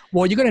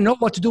 well, you're going to know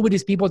what to do with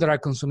these people that are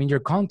consuming your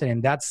content.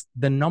 And that's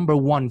the number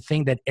one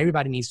thing that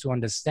everybody needs to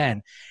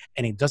understand.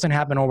 And it doesn't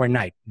happen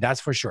overnight.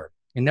 That's for sure.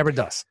 It never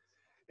does.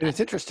 And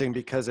it's interesting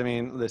because, I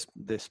mean, this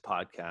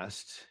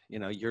podcast, you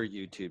know, your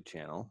YouTube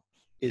channel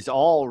is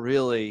all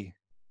really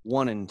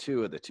one and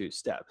two of the two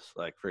steps.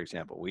 Like, for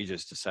example, we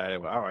just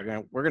decided, well,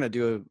 we're gonna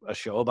do a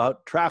show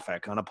about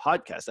traffic on a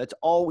podcast. That's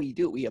all we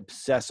do. We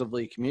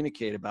obsessively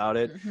communicate about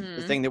it,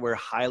 the thing that we're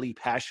highly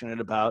passionate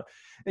about.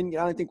 And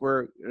I think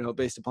we're, you know,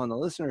 based upon the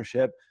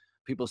listenership,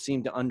 people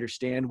seem to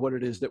understand what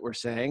it is that we're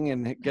saying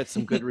and get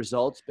some good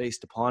results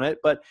based upon it.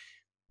 But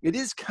it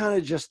is kind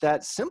of just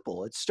that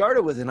simple. It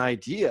started with an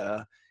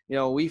idea. You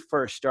know, we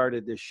first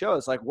started this show.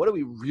 It's like, what do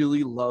we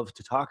really love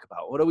to talk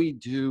about? What do we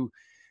do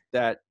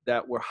that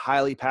we're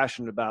highly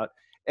passionate about?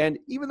 And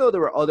even though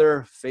there were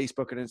other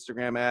Facebook and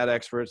Instagram ad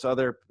experts,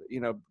 other, you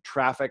know,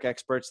 traffic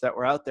experts that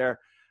were out there,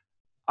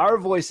 our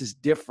voice is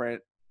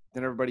different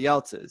than everybody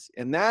else's.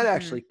 And that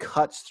actually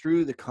cuts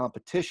through the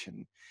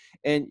competition.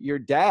 And your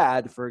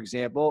dad, for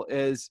example,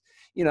 is,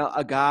 you know,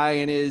 a guy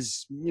in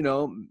his, you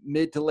know,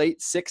 mid to late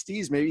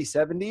 60s, maybe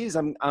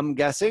 70s, I'm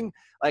guessing.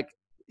 Like,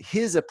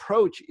 his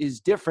approach is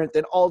different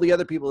than all the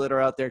other people that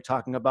are out there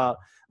talking about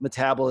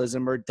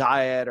metabolism or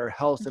diet or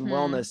health and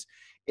wellness.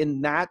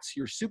 And that's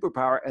your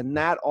superpower. And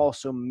that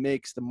also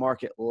makes the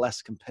market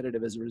less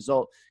competitive as a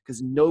result, because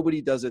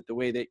nobody does it the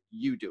way that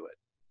you do it.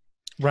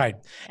 Right.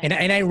 And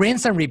I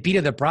rinse and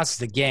repeated the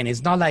process again.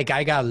 It's not like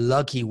I got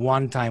lucky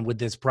one time with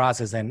this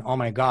process and, oh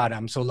my God,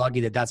 I'm so lucky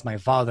that that's my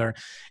father.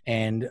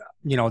 And,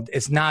 you know,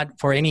 it's not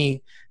for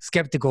any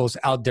skepticals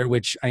out there,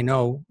 which I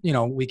know, you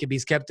know, we could be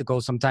skeptical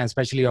sometimes,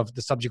 especially of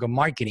the subject of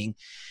marketing.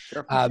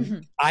 Sure.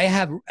 I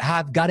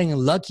have gotten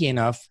lucky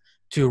enough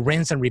to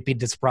rinse and repeat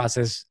this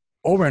process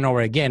over and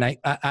over again.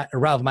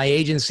 Ralph, my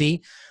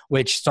agency,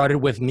 which started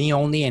with me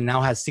only and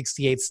now has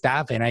 68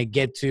 staff, and I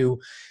get to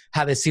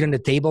have a seat on the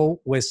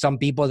table with some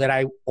people that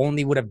I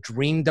only would have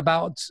dreamed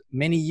about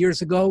many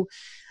years ago.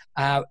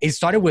 It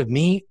started with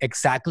me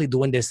exactly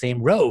doing the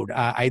same road.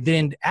 I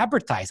didn't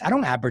advertise. I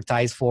don't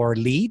advertise for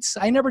leads.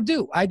 I never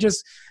do. I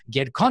just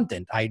get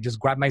content. I just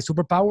grab my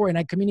superpower and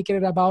I communicate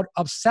it about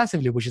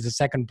obsessively, which is the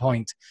second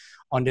point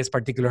on this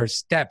particular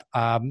step,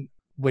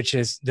 which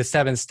is the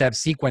 7-step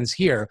sequence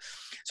here.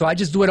 So I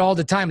just do it all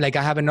the time. Like,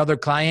 I have another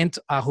client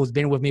who's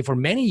been with me for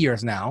many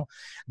years now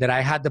that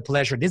I had the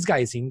pleasure. This guy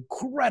is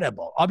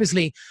incredible.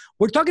 Obviously,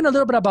 we're talking a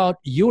little bit about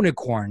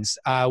unicorns,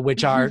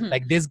 which are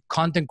like these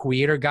content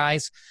creator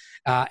guys.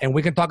 And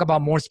we can talk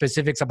about more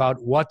specifics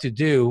about what to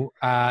do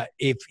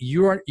if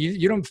you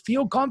don't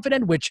feel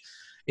confident, which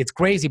it's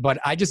crazy. But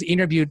I just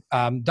interviewed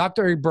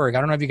Dr. Eric Berg. I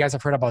don't know if you guys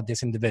have heard about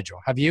this individual.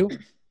 Have you?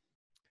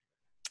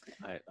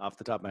 Off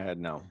the top of my head,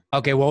 no.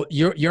 Okay, well,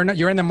 you're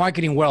in the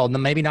marketing world,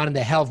 maybe not in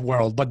the health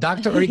world, but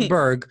Dr. Eric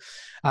Berg,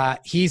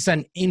 he's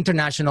an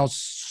international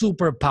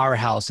super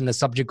powerhouse in the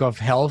subject of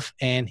health,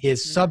 and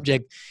his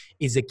subject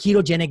is a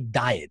ketogenic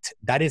diet.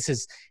 That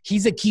is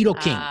he's a keto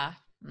king.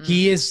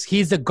 He's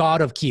the god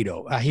of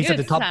keto. He's at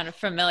the top. Sound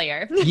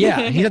familiar.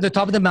 Yeah, he's at the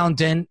top of the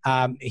mountain.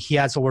 He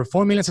has over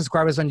 4 million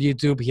subscribers on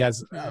YouTube. He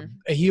has a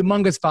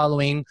humongous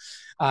following.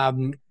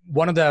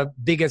 One of the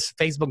biggest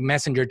Facebook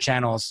Messenger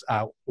channels.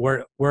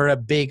 We're a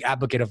big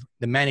advocate of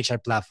the managed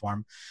ad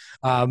platform.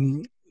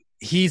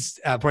 He's,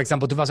 for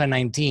example,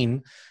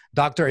 2019,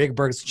 Dr.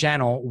 𝗟𝗢𝗥𝗡's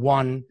channel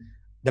won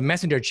the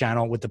Messenger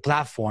channel with the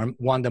platform,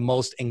 won the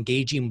most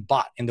engaging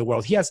bot in the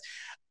world. He has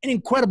an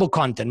incredible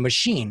content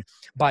machine,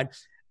 but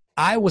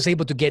I was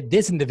able to get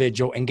this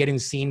individual and get him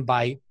seen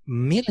by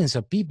millions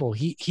of people.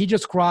 He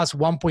just crossed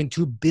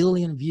 1.2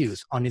 billion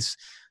views on his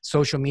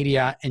social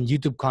media and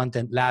YouTube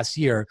content last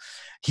year.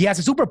 He has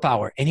a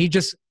superpower, and he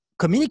just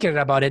communicated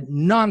about it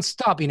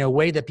nonstop in a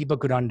way that people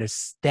could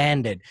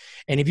understand it.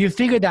 And if you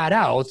figure that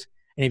out,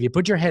 and if you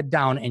put your head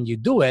down and you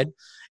do it,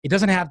 it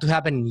doesn't have to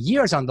happen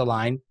years on the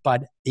line,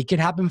 but it can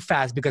happen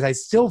fast, because I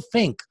still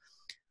think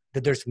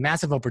that there's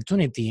massive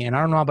opportunity. And I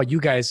don't know about you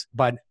guys,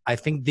 but I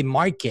think the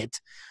market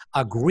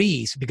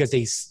agrees, because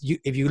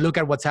if you look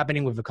at what's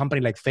happening with a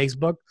company like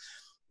Facebook,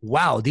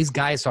 wow, these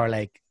guys are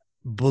like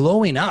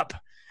blowing up.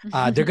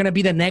 They're going to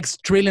be the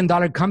next $1 trillion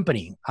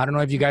company. I don't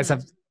know if you guys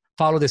have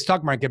followed the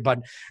stock market, but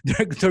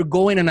they're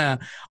going on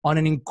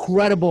an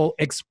incredible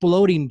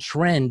exploding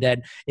trend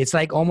that it's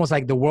like almost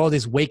like the world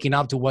is waking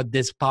up to what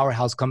this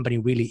powerhouse company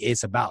really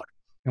is about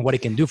and what it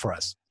can do for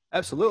us.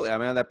 Absolutely. I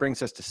mean, that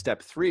brings us to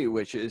step 3,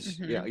 which is,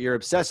 you're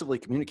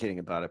obsessively communicating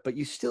about it, but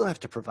you still have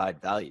to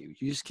provide value.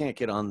 You just can't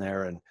get on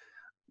there and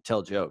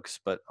tell jokes,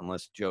 but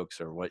unless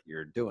jokes are what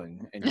you're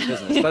doing in your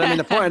business. But I mean,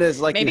 the point is,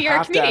 like, maybe you're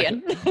a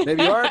comedian.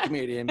 Maybe you are a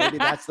comedian. Maybe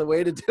that's the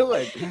way to do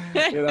it.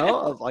 You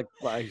know, like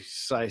I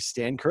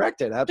stand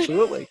corrected.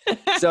 Absolutely.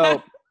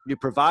 So you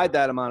provide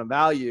that amount of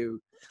value.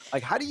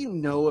 Like, how do you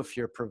know if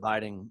you're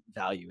providing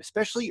value,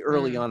 especially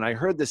early on? I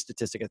heard this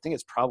statistic. I think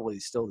it's probably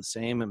still the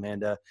same,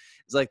 Amanda.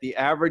 It's like the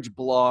average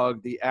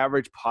blog, the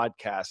average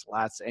podcast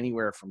lasts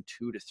anywhere from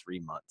 2 to 3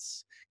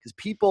 months, because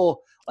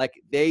people, like,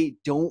 they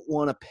don't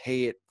want to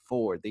pay it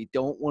forward. They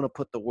don't want to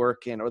put the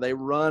work in, or they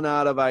run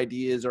out of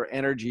ideas or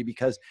energy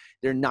because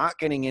they're not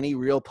getting any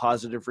real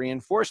positive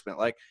reinforcement.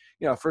 Like,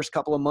 you know, first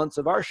couple of months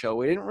of our show,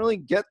 we didn't really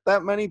get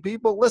that many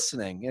people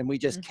listening, and we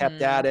just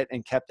kept at it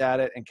and kept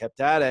at it and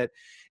kept at it.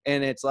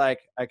 And it's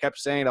like, I kept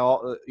saying to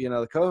all, you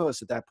know, the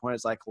co-hosts at that point,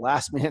 it's like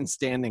last man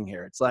standing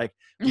here. It's like,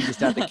 we just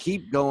have to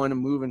keep going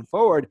and moving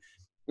forward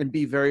and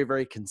be very,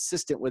 very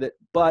consistent with it.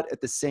 But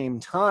at the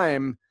same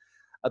time,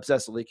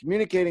 obsessively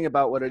communicating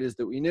about what it is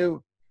that we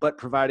knew, but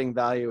providing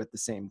value at the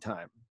same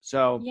time.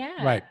 So,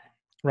 yeah.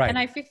 Right. And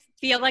I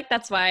feel like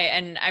that's why,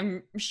 and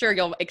I'm sure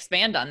you'll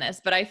expand on this,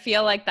 but I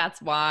feel like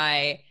that's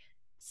why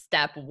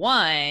step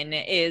 1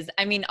 is,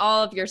 I mean,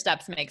 all of your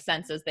steps make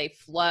sense as they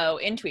flow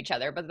into each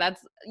other, but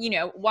that's, you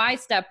know, why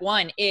step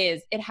 1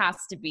 is it has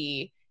to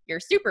be your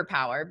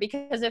superpower,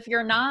 because if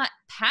you're not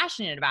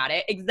passionate about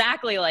it,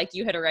 exactly like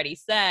you had already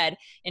said,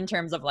 in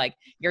terms of like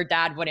your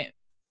dad wouldn't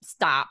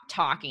stop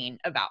talking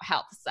about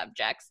health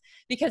subjects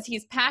because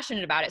he's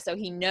passionate about it. So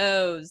he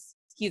knows,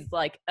 he's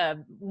like a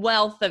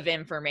wealth of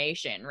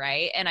information,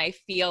 right? And I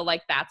feel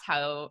like that's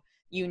how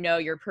you know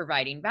you're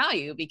providing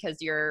value, because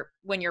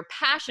when you're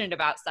passionate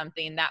about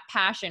something, that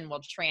passion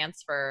will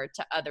transfer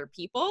to other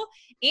people.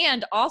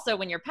 And also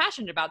when you're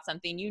passionate about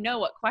something, you know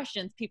what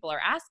questions people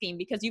are asking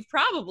because you've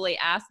probably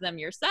asked them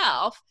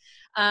yourself.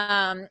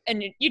 And,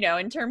 you know,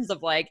 in terms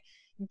of like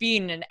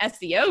being an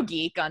SEO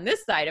geek on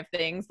this side of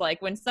things,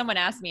 like when someone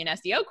asks me an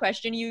SEO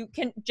question, you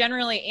can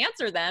generally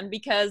answer them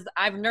because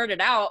I've nerded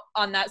out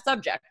on that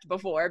subject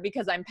before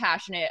because I'm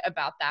passionate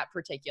about that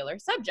particular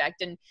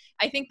subject. And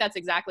I think that's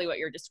exactly what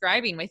you're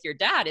describing with your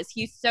dad, is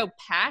he's so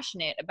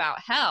passionate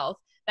about health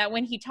that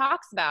when he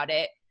talks about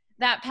it,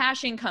 that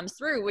passion comes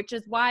through, which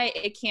is why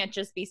it can't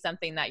just be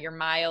something that you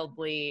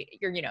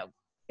know,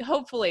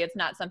 hopefully it's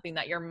not something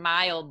that you're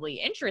mildly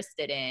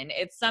interested in.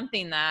 It's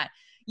something that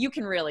you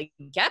can really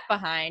get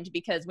behind,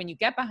 because when you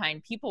get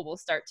behind, people will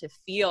start to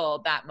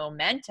feel that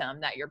momentum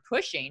that you're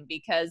pushing,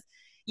 because,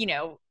 you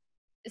know,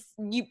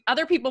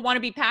 other people want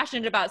to be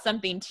passionate about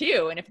something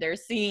too. And if they're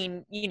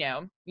seeing, you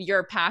know,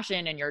 your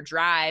passion and your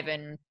drive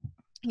and,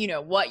 you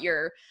know, what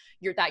you're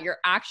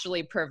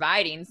actually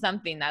providing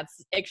something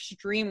that's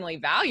extremely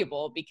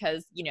valuable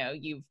because, you know,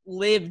 you've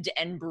lived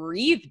and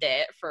breathed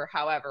it for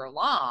however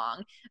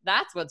long,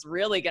 that's what's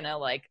really going to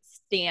like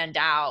stand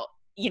out,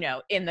 you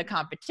know, in the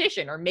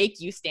competition or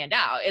make you stand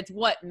out. It's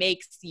what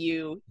makes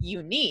you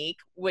unique,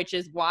 which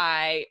is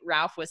why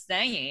Ralph was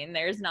saying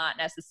there's not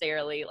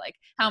necessarily like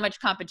how much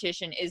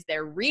competition is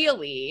there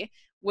really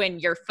when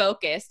you're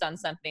focused on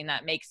something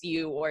that makes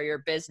you or your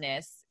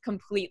business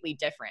completely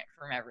different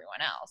from everyone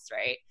else,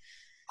 right?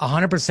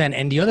 100%.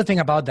 And the other thing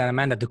about that,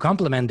 Amanda, to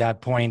complement that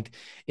point,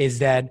 is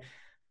that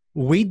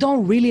we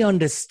don't really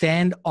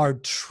understand our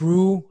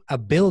true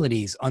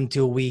abilities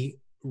until we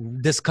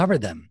discover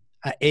them.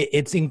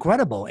 It's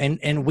incredible.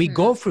 And we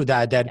go through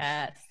that,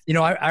 yes. You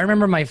know, I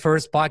remember my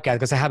first podcast,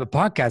 because I have a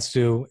podcast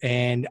too.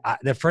 And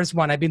the first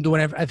one I've been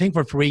doing, I think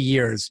for 3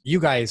 years.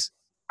 You guys,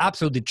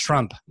 absolutely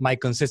trump my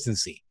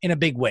consistency in a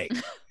big way.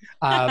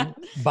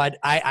 But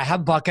I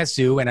have podcasts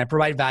too, and I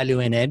provide value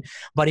in it.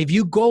 But if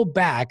you go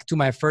back to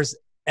my first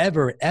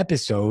ever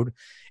episode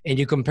and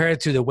you compare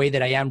it to the way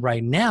that I am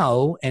right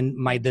now and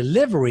my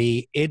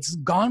delivery, it's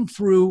gone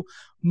through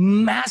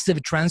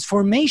massive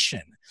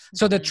transformation.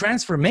 So the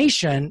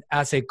transformation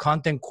as a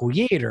content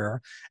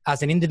creator,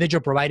 as an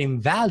individual providing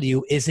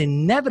value, is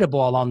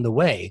inevitable along the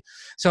way.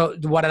 So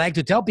what I like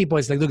to tell people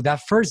is like, look,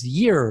 that first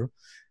year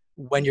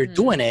when you're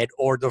doing it,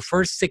 or the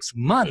first 6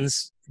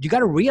 months, you got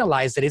to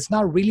realize that it's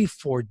not really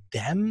for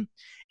them.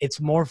 It's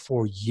more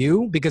for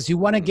you, because you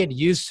want to get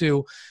used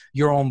to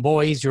your own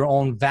voice, your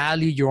own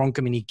value, your own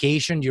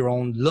communication, your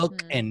own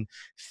look and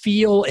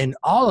feel and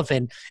all of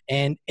it.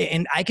 And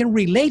I can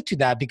relate to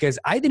that, because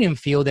I didn't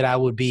feel that I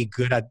would be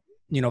good at,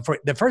 for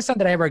the first time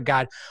that I ever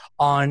got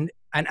on,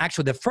 and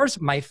actually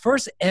my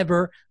first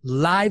ever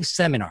live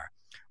seminar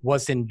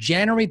was in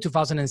January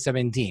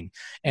 2017.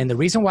 And the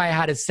reason why I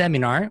had a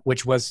seminar,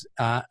 which was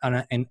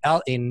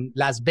in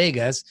Las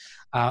Vegas,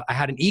 I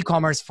had an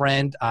e-commerce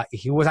friend.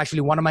 He was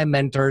actually one of my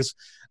mentors.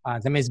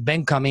 His name is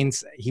Ben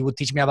Cummings. He would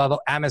teach me about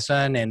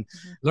Amazon and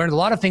learned a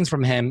lot of things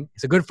from him.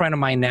 He's a good friend of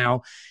mine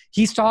now.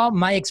 He saw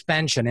my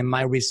expansion and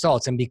my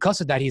results. And because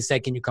of that, he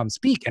said, can you come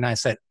speak? And I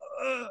said,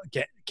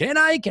 can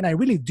I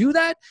really do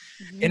that?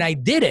 And I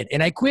did it.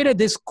 And I created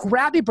this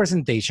crappy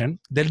presentation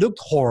that looked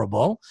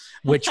horrible,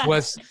 which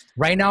was,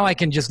 right now I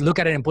can just look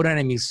at it and put it in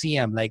a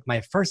museum, like my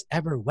first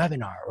ever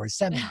webinar or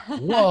seminar.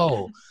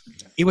 Whoa.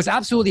 It was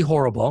absolutely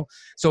horrible.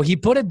 So he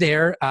put it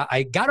there.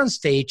 I got on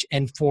stage,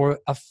 and for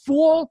a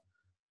full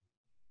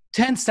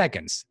 10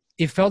 seconds,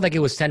 it felt like it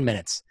was 10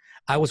 minutes.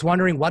 I was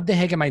wondering, what the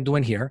heck am I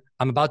doing here?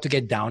 I'm about to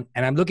get down,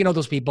 and I'm looking at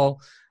those people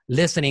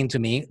listening to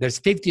me. There's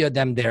 50 of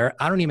them there.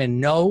 I don't even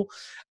know.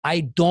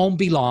 I don't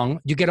belong.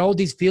 You get all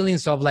these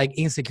feelings of like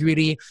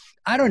insecurity.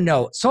 I don't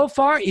know. So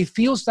far, it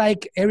feels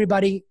like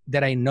everybody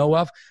that I know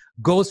of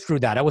goes through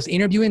that. I was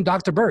interviewing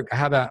Dr. Berg. I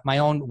have my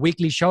own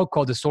weekly show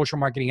called the Social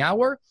Marketing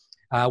Hour,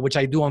 which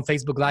I do on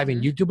Facebook Live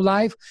and YouTube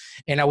Live.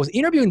 And I was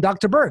interviewing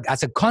Dr. Berg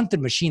as a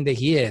content machine that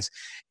he is.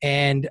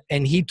 And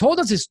he told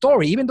us his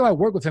story, even though I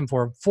worked with him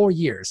for 4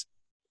 years.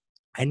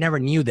 I never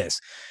knew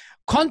this.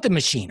 Content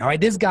machine. All right.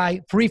 This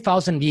guy,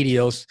 3,000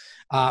 videos,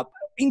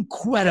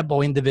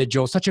 incredible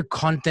individual, such a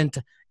content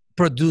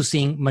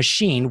producing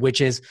machine,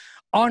 which is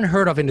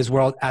unheard of in this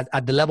world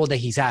at the level that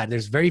he's at.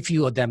 There's very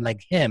few of them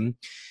like him.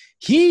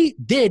 He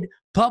did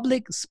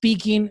public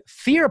speaking,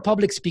 fear of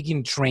public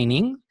speaking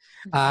training.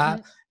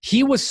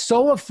 He was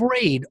so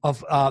afraid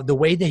of the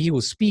way that he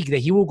would speak that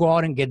he would go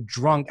out and get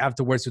drunk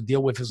afterwards to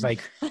deal with his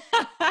like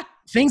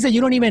things that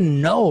you don't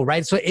even know,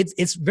 right? So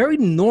it's very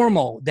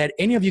normal that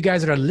any of you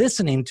guys that are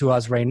listening to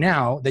us right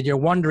now, that you're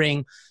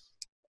wondering,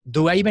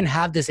 do I even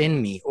have this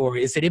in me? Or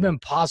is it even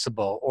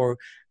possible? Or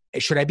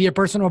should I be a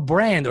personal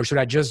brand? Or should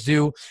I just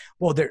do,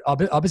 well,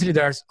 obviously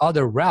there's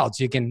other routes.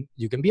 You can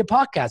be a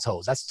podcast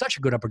host. That's such a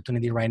good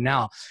opportunity right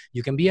now.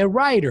 You can be a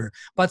writer.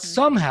 But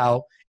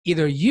somehow,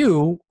 either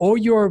you or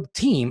your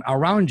team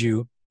around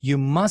you, you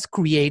must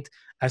create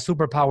a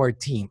superpowered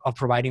team of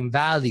providing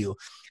value,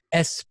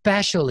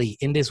 especially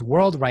in this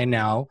world right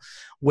now,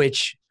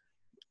 which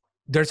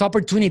there's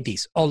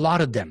opportunities, a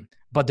lot of them,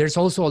 but there's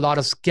also a lot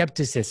of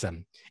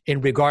skepticism in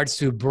regards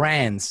to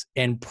brands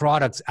and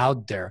products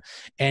out there.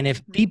 And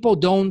if people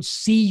don't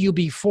see you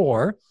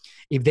before,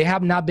 if they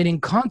have not been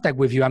in contact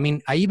with you, I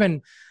mean,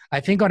 I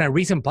think on a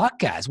recent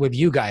podcast with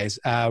you guys,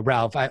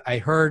 Ralph, I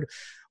heard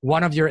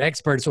one of your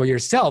experts or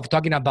yourself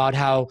talking about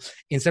how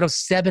instead of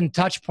 7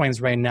 touch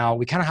points right now,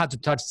 we kind of have to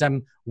touch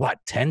them,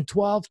 10,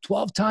 12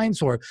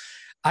 times? Or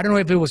I don't know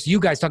if it was you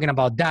guys talking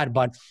about that,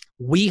 but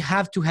we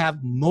have to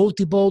have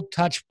multiple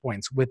touch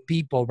points with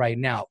people right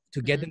now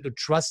to get them to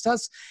trust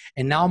us.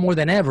 And now more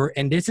than ever,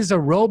 and this is a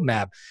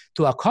roadmap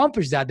to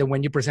accomplish that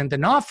when you present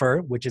an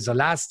offer, which is the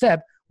last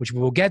step, which we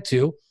will get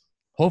to,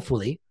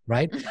 hopefully,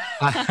 right?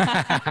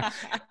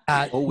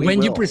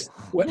 When you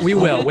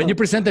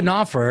present an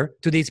offer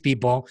to these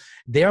people,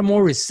 they are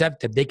more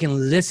receptive. They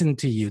can listen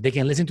to you. They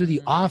can listen to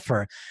the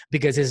offer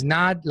because it's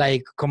not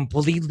like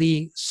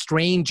completely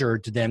stranger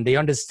to them. They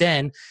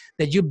understand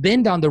that you've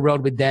been down the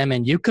road with them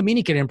and you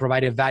communicated and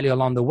provided value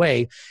along the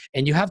way.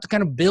 And you have to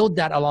kind of build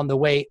that along the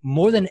way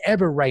more than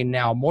ever right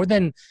now, more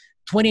than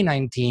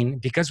 2019,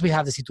 because we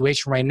have the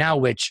situation right now,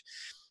 which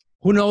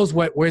who knows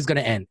where it's going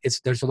to end.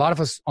 There's a lot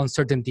of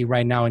uncertainty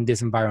right now in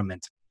this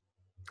environment.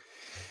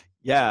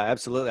 Yeah,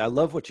 absolutely. I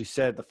love what you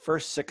said. The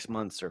first 6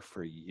 months are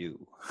for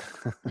you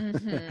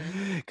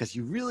because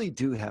you really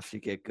do have to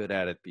get good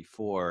at it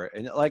before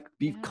and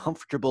be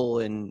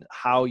comfortable in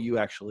how you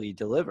actually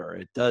deliver.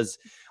 It does,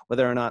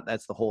 whether or not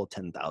that's the whole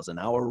 10,000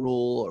 hour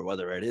rule or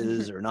whether it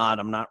is or not,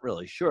 I'm not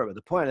really sure. But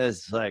the point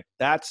is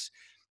that's,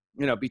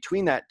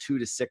 between that 2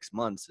 to 6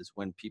 months is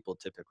when people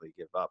typically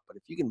give up. But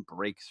if you can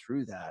break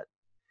through that,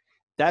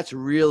 that's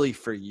really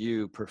for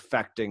you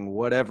perfecting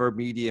whatever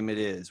medium it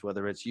is,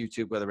 whether it's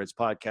YouTube, whether it's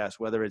podcast,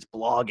 whether it's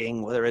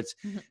blogging, whether it's,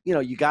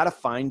 you got to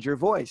find your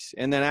voice.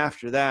 And then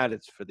after that,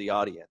 it's for the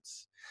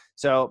audience.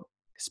 So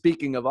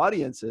speaking of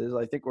audiences,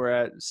 I think we're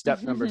at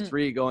step number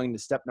 3, going to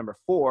step number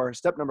 4.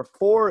 Step number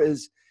 4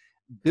 is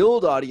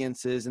build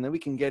audiences, and then we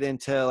can get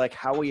into like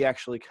how we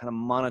actually kind of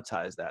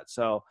monetize that.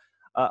 So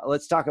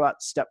let's talk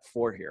about step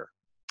 4 here.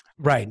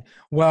 Right.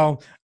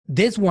 Well,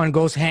 this one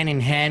goes hand in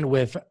hand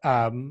with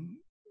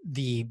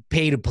the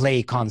pay to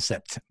play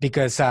concept,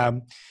 because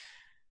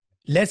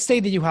let's say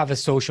that you have a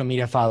social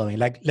media following.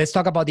 Like, let's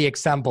talk about the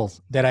example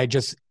that I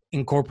just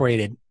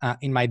incorporated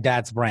in my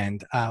dad's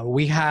brand.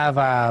 We have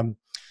a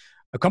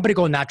company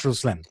called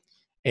𝗟𝗘𝗥𝗡.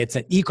 It's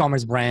an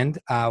e-commerce brand.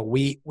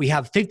 We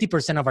have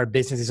 50% of our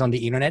business is on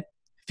the internet.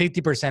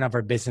 50% of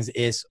our business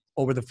is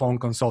over the phone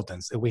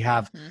consultants. We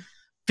have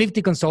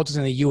 50 consultants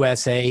in the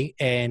USA,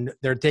 and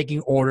they're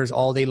taking orders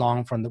all day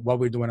long from what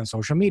we're doing on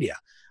social media.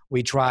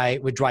 We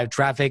drive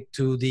traffic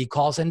to the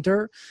call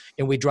center,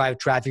 and we drive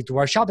traffic to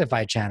our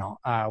Shopify channel,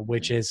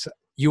 which is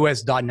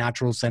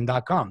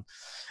us.naturalslim.com.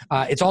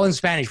 It's all in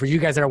Spanish. For you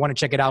guys that want to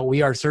check it out,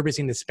 we are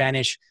servicing the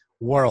Spanish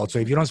world. So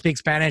if you don't speak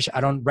Spanish,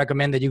 I don't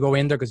recommend that you go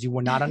in there because you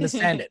will not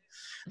understand it.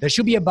 There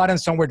should be a button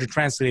somewhere to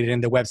translate it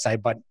in the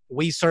website, but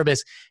we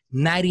service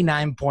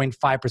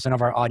 99.5%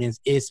 of our audience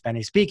is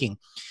Spanish speaking.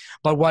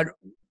 But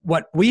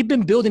what we've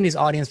been building this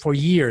audience for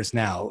years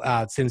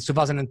now, since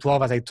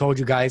 2012, as I told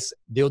you guys,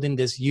 building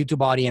this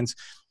YouTube audience.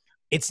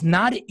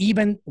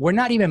 We're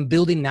not even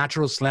building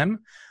Natural Slim.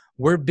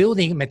 We're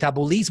building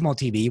Metabolismo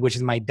TV, which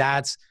is my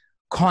dad's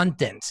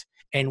content.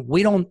 And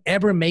we don't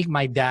ever make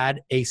my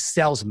dad a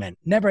salesman.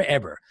 Never,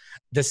 ever.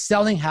 The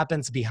selling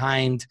happens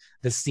behind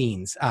the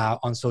scenes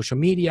on social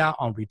media,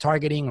 on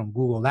retargeting, on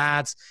Google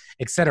Ads,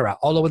 etc.,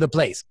 all over the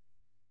place.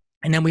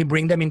 And then we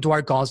bring them into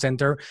our call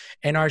center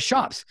and our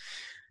shops.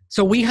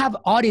 So we have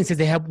audiences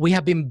that we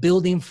have been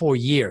building for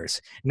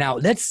years. Now,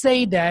 let's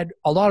say that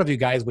a lot of you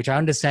guys, which I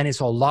understand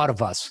is a lot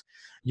of us,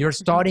 you're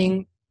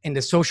starting in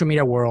the social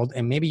media world,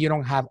 and maybe you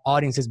don't have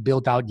audiences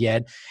built out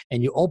yet,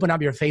 and you open up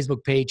your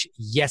Facebook page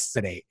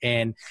yesterday,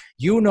 and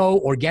you know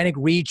organic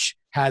reach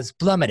has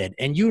plummeted,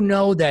 and you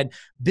know that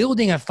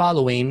building a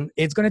following,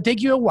 it's going to take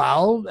you a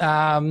while,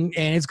 and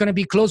it's going to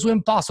be close to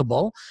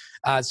impossible.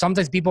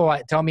 Sometimes people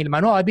tell me,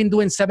 Manuel, I've been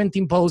doing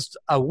 17 posts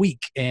a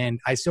week, and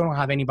I still don't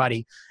have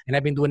anybody, and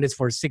I've been doing this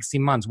for 16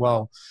 months.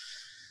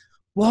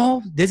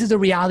 Well, this is the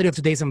reality of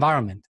today's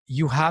environment.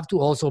 You have to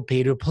also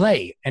pay to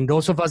play. And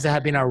those of us that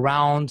have been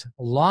around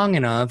long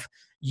enough,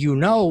 you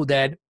know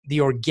that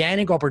the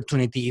organic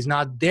opportunity is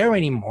not there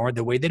anymore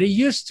the way that it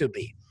used to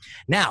be.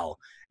 Now,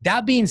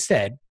 that being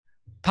said,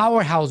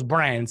 powerhouse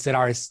brands that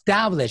are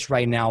established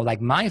right now, like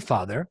my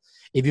father,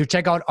 if you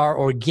check out our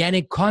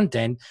organic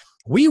content,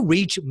 we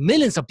reach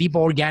millions of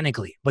people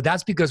organically. But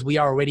that's because we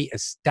are already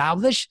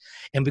established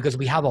and because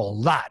we have a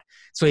lot.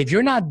 So if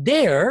you're not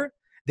there,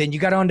 then you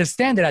got to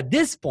understand that at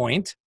this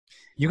point,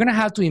 you're going to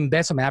have to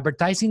invest some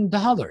advertising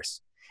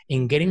dollars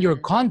in getting your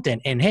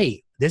content. And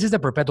hey, this is the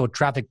Perpetual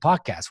Traffic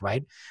Podcast,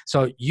 right?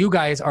 So you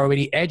guys are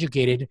already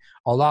educated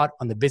a lot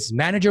on the business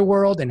manager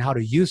world and how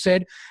to use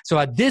it. So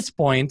at this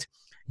point,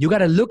 you got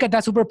to look at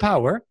that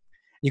superpower.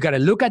 You got to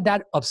look at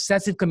that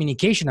obsessive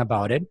communication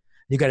about it.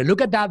 You got to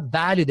look at that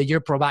value that you're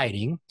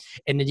providing.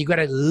 And then you got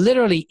to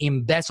literally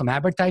invest some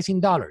advertising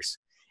dollars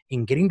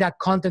in getting that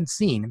content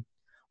seen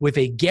with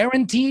a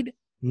guaranteed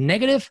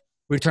negative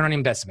return on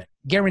investment.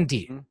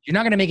 Guaranteed. You're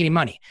not going to make any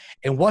money.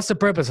 And what's the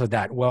purpose of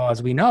that? Well,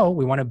 as we know,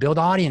 we want to build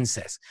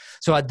audiences.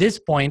 So at this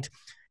point,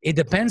 it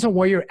depends on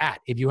where you're at.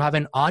 If you have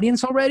an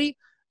audience already,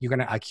 you're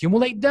going to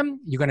accumulate them.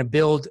 You're going to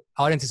build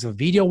audiences of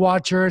video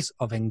watchers,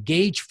 of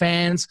engaged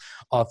fans,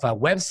 of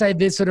website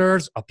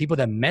visitors, of people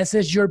that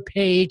message your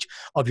page,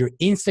 of your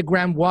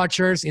Instagram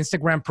watchers,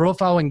 Instagram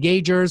profile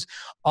engagers,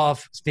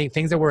 of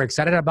things that we're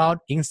excited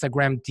about,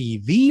 Instagram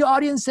TV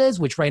audiences,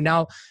 which right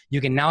now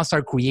you can now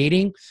start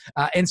creating,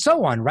 and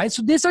so on, right?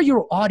 So these are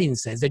your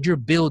audiences that you're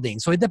building.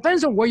 So it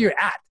depends on where you're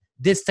at,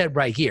 this step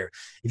right here.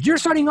 If you're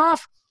starting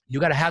off, you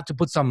got to have to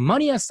put some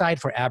money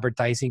aside for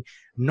advertising,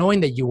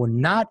 knowing that you will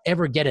not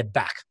ever get it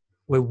back,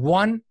 with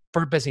one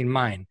purpose in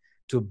mind,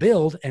 to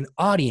build an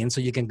audience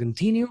so you can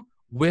continue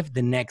with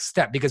the next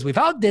step. Because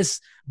without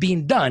this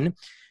being done,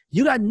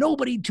 you got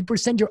nobody to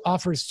present your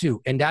offers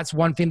to. And that's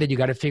one thing that you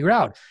got to figure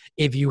out.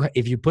 If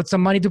you put some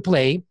money to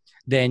play,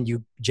 then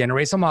you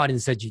generate some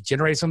audiences, you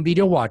generate some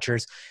video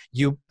watchers,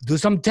 you do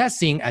some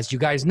testing. As you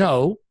guys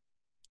know,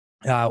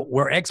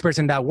 we're experts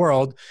in that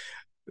world.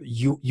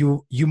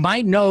 You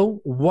might know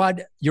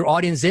what your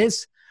audience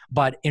is,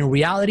 but in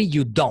reality,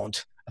 you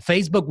don't.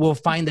 Facebook will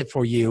find it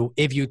for you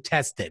if you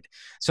test it.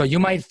 So you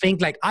might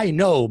think like, I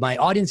know my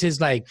audience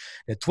is like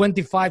the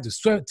 25 to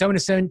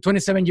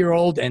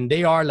 27-year-old, and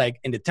they are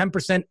like in the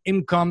 10%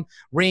 income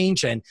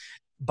range.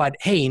 But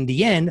hey, in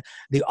the end,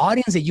 the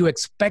audience that you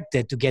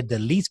expected to get the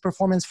least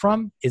performance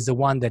from is the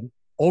one that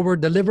over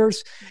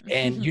delivers,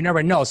 and you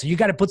never know. So you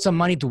got to put some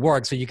money to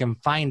work so you can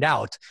find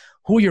out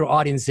who your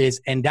audience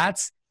is. And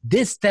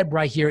this step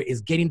right here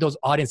is getting those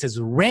audiences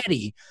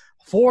ready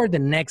for the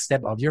next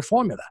step of your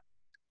formula.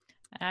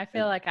 I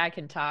feel like I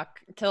can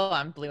talk till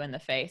I'm blue in the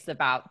face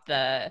about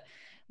the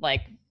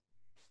like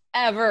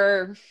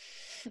ever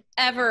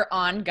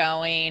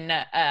ongoing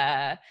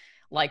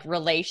like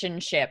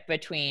relationship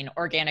between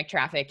organic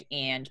traffic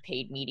and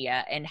paid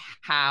media and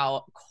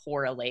how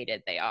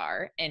correlated they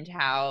are, and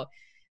how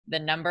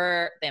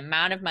the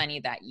amount of money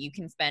that you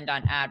can spend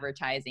on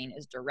advertising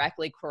is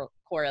directly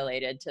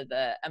correlated to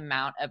the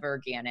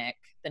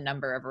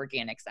number of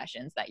organic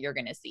sessions that you're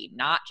going to see,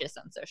 not just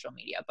on social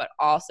media, but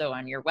also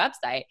on your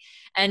website.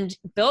 And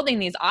building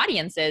these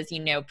audiences,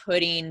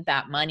 putting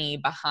that money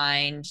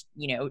behind,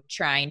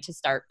 trying to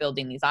start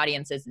building these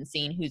audiences and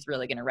seeing who's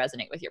really going to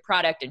resonate with your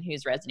product and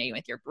who's resonating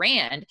with your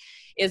brand,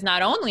 is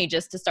not only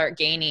just to start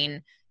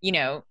gaining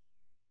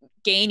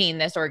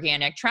this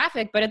organic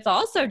traffic, but it's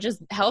also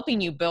just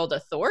helping you build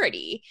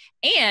authority.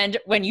 And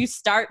when you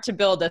start to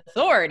build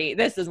authority,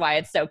 this is why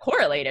it's so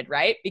correlated,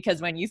 right?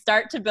 Because when you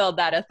start to build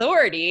that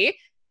authority,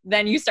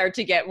 then you start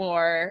to get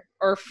more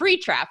free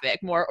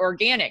traffic, more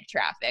organic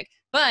traffic.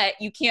 But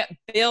you can't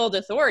build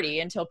authority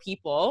until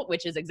people,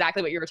 which is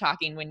exactly what you were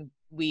talking when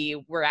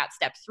we were at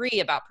step 3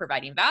 about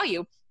providing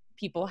value.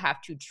 People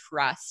have to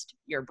trust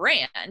your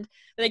brand, but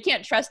they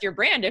can't trust your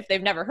brand if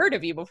they've never heard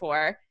of you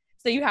before.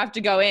 So you have to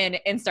go in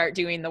and start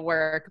doing the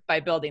work by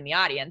building the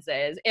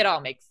audiences. It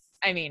all makes,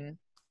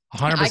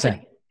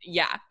 100%.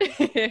 Yeah.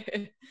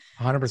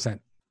 100%.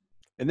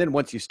 And then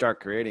once you start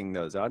creating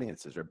those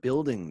audiences or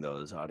building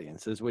those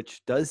audiences,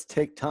 which does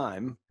take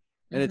time,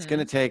 and it's going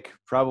to take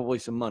probably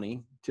some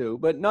money too,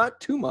 but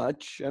not too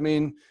much.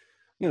 You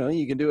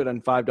can do it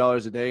on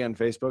 $5 a day on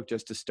Facebook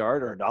just to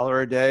start, or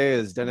 $1 a day,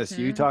 as Dennis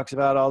Yu talks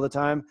about all the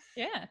time.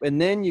 Yeah.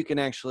 And then you can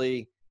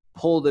actually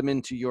pull them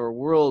into your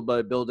world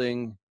by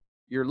building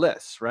your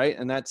lists, right?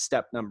 And that's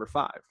step number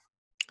 5.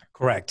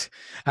 Correct.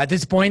 At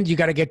this point, you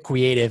got to get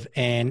creative,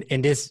 and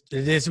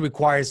this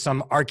requires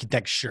some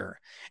architecture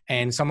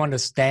and some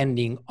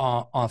understanding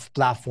of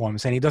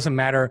platforms. And it doesn't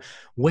matter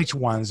which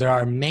ones. There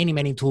are many,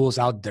 many tools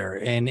out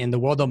there. And in the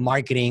world of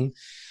marketing,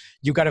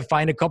 you got to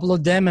find a couple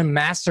of them and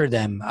master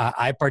them.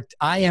 I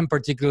am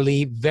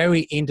particularly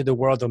very into the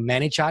world of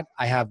ManyChat.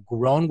 I have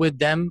grown with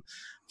them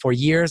for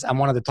years. I'm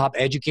one of the top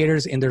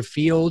educators in their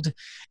field,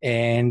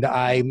 and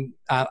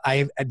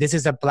this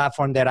is a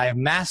platform that I've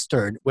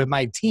mastered with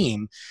my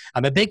team.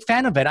 I'm a big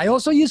fan of it. I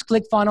also use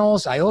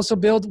ClickFunnels. I also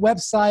build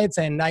websites,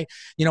 and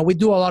we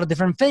do a lot of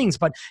different things,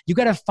 but you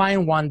got to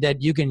find one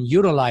that you can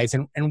utilize.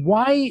 And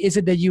why is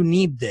it that you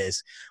need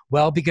this?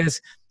 Well,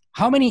 because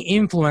how many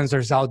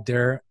influencers out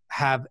there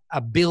have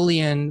 1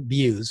 billion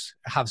views,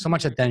 have so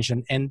much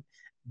attention, and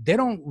they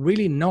don't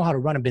really know how to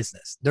run a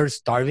business. They're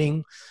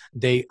starving.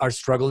 They are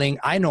struggling.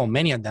 I know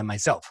many of them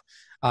myself.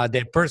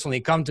 They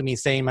personally come to me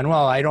saying,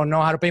 Manuel, I don't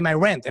know how to pay my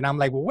rent. And I'm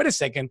like, well, wait a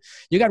second.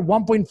 You got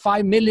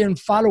 1.5 million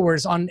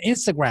followers on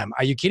Instagram.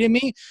 Are you kidding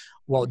me?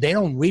 Well, they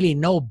don't really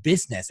know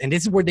business. And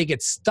this is where they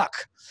get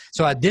stuck.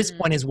 So at this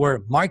point is where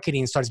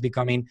marketing starts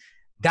becoming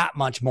that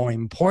much more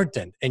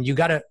important. And you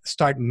got to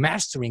start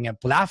mastering a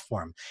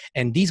platform.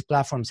 And these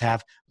platforms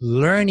have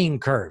learning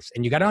curves,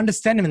 and you got to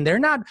understand them. And they're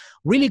not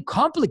really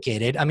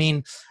complicated.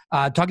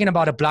 Talking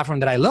about a platform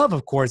that I love,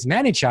 of course,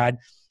 ManyChat.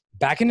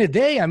 Back in the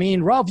day,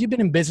 Ralph, you've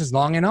been in business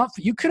long enough.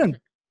 You couldn't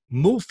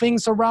move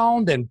things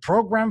around and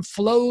program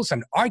flows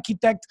and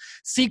architect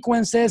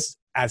sequences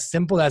as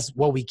simple as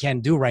what we can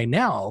do right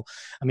now.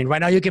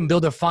 Right now you can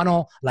build a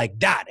funnel like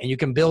that, and you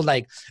can build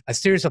like a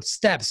series of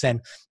steps.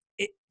 And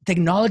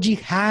technology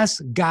has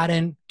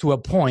gotten to a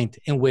point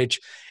in which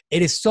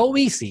it is so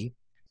easy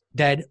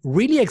that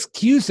really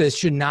excuses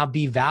should not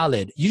be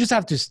valid. You just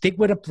have to stick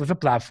with a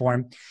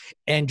platform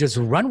and just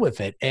run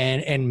with it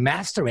and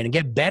master it and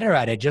get better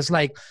at it. Just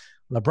like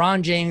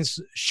LeBron James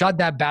shot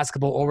that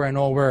basketball over and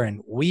over,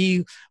 and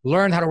we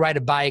learned how to ride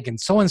a bike and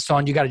so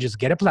on. You got to just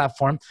get a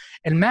platform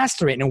and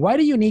master it. And why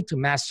do you need to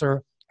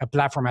master a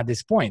platform at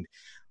this point?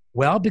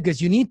 Well,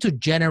 because you need to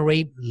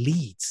generate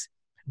leads.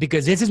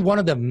 Because this is one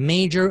of the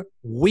major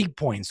weak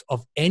points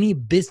of any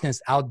business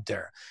out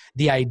there.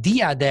 The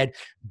idea that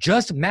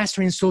just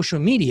mastering social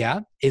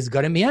media is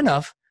going to be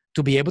enough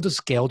to be able to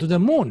scale to the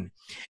moon.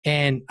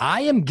 And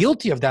I am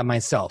guilty of that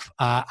myself.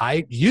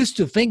 I used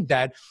to think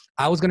that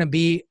I was going to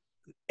be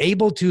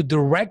able to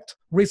direct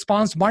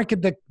response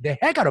market the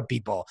heck out of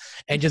people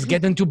and just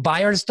get them to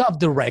buy our stuff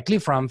directly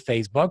from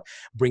Facebook,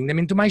 bring them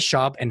into my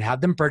shop and have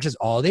them purchase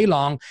all day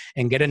long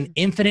and get an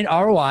infinite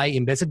ROI,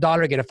 invest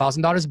 $1, get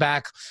 $1,000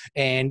 back.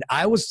 And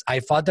I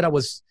thought that I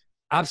was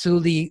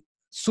absolutely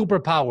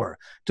superpower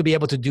to be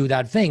able to do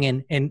that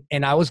thing.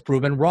 And I was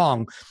proven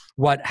wrong.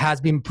 What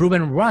has been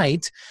proven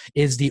right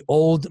is the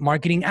old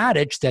marketing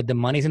adage that the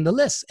money's in the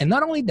list. And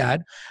not only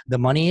that, the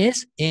money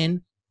is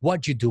in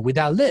what you do with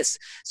that list.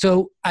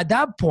 So at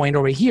that point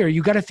over here,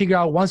 you got to figure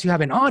out, once you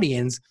have an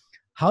audience,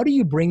 how do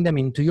you bring them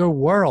into your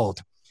world?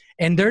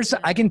 And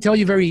I can tell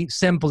you very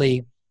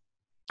simply,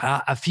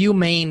 a few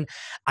main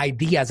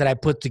ideas that I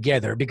put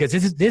together, because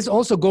this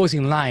also goes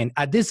in line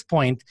at this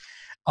point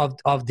of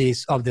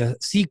the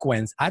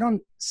sequence. I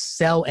don't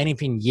sell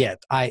anything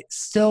yet. I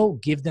still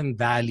give them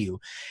value.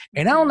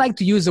 And I don't like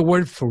to use the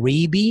word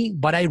freebie,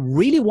 but I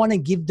really want to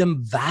give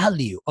them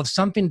value of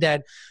something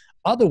that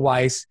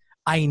otherwise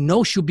I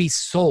know should be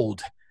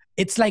sold.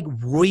 It's like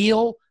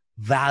real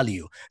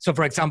value. So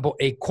for example,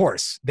 a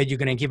course that you're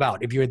going to give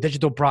out, if you're a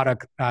digital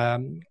product,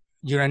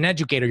 you're an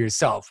educator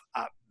yourself,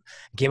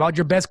 give out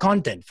your best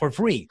content for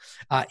free.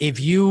 If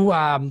you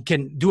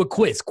can do a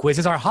quiz,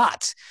 quizzes are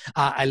hot.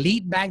 A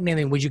lead magnet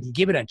in which you can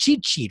give it a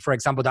cheat sheet. For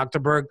example, Dr.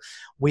 Berg,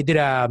 we did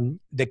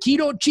the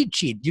keto cheat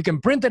sheet. You can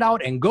print it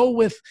out and go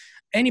with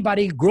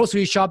anybody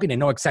grocery shopping and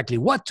know exactly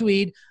what to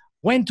eat,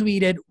 when to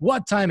eat it,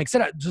 what time,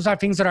 etc. Those are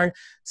things that are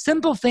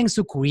simple things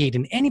to create,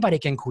 and anybody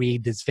can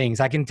create these things.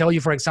 I can tell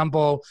you, for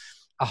example,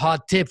 a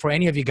hot tip for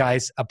any of you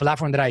guys, a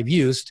platform that I've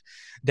used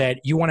that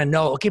you want to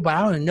know, okay, but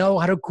I don't know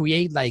how to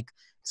create like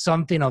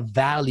something of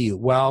value.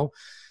 Well,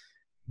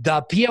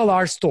 the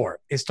PLR store,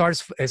 it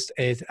starts as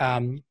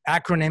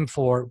acronym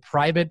for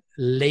private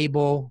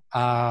label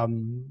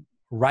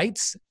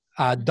rights.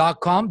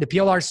 .com, the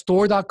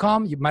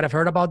PLRstore.com. You might have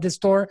heard about this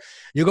store.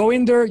 You go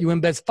in there, you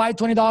invest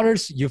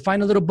 $20, you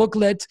find a little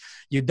booklet,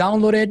 you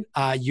download it,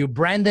 you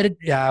brand it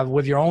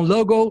with your own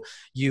logo,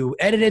 you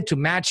edit it to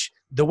match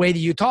the way that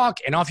you talk,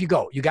 and off you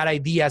go. You got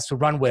ideas to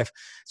run with,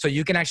 so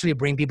you can actually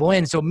bring people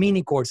in. So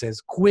mini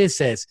courses,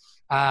 quizzes,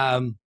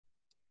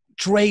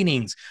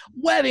 trainings,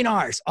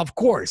 webinars, of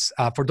course.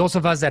 For those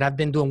of us that have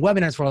been doing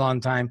webinars for a long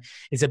time,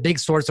 it's a big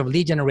source of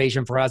lead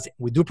generation for us.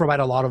 We do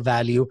provide a lot of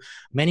value.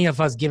 Many of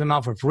us give them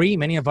out for free.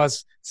 Many of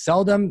us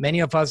sell them.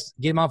 Many of us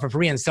give them out for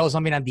free and sell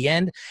something at the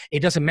end. It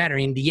doesn't matter.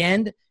 In the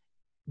end,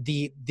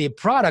 the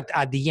product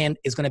at the end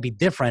is going to be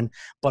different,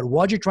 but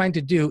what you're trying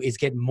to do is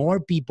get more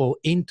people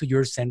into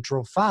your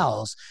central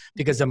files,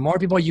 because the more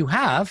people you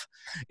have,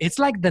 it's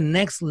like the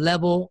next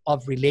level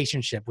of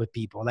relationship with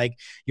people. Like,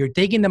 you're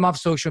taking them off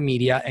social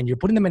media and you're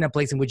putting them in a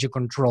place in which you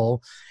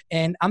control.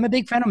 And I'm a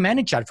big fan of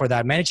ManyChat for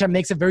that. ManyChat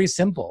makes it very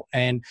simple.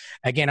 And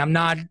again, I'm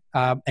not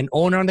an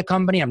owner in the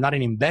company. I'm not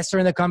an investor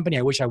in the company.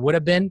 I wish I would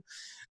have been.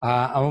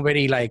 I'm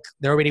already they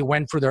already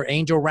went through their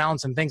angel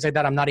rounds and things like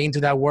that. I'm not into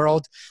that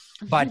world.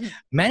 But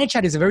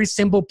ManyChat is a very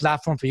simple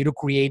platform for you to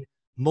create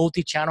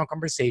multi-channel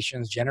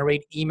conversations,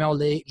 generate email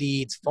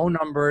leads, phone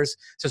numbers,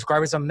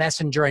 subscribers on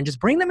Messenger, and just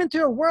bring them into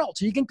your world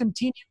so you can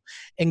continue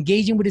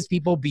engaging with these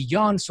people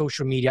beyond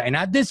social media. And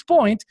at this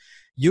point,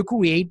 you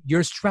create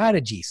your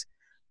strategies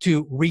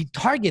to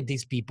retarget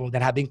these people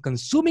that have been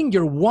consuming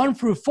your 1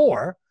 through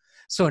 4.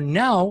 So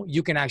now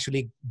you can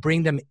actually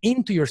bring them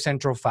into your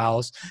central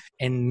files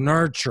and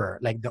nurture,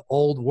 like the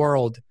old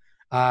world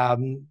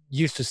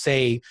used to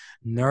say,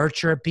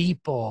 nurture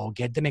people,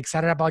 get them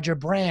excited about your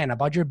brand,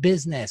 about your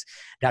business.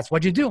 That's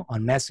what you do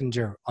on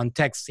Messenger, on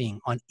texting,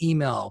 on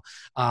email,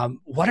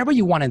 whatever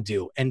you want to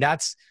do. And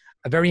that's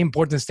a very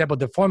important step of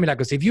the formula,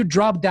 because if you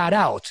drop that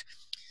out,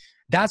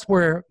 that's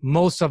where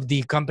most of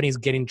the companies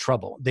get in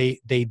trouble. They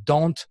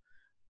don't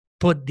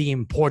put the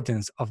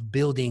importance of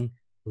building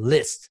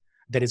lists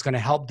that is going to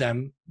help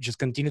them just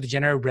continue to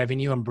generate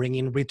revenue and bring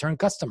in return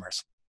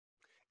customers.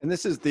 And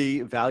this is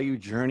the value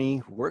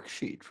journey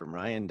worksheet from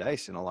Ryan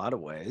Deiss in a lot of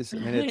ways. I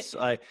mean, it's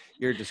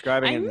you're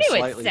describing it in a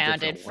slightly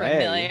different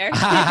way.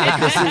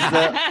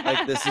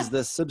 This is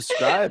the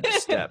subscribe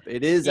step.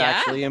 It is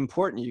actually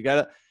important. You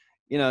gotta,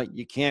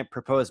 you can't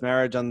propose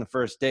marriage on the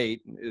first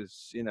date,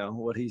 is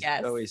what he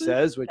always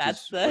says, which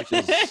is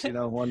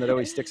one that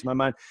always sticks in my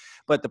mind.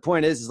 But the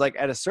point is like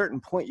at a certain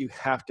point, you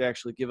have to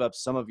actually give up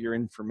some of your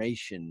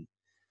information,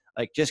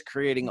 like just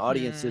creating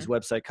audiences,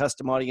 website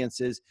custom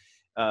audiences.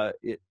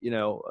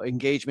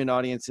 Engagement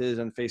audiences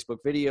on Facebook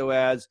video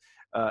ads,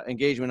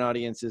 engagement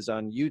audiences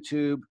on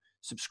YouTube,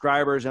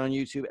 subscribers on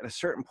YouTube. At a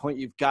certain point,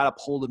 you've got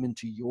to pull them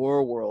into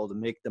your world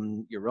and make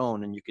them your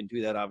own. And you can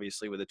do that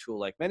obviously with a tool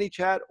like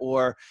ManyChat,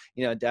 or,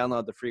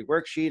 download the free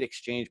worksheet,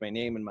 exchange my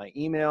name and my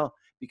email,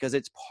 because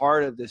it's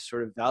part of this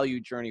sort of value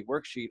journey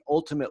worksheet,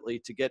 ultimately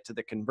to get to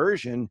the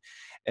conversion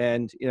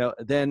and,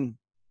 then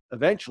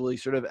eventually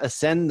sort of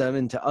ascend them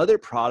into other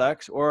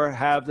products or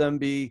have them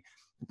be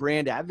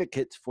brand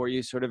advocates for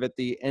you sort of at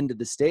the end of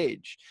the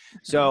stage.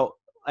 So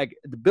like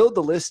the build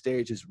the list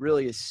stage is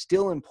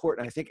still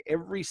important. I think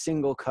every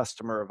single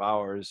customer of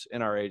ours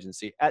in our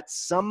agency at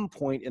some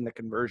point in the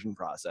conversion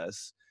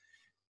process,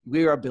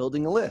 we are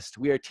building a list.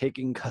 We are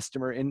taking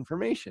customer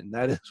information.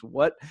 That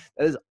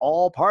is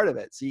all part of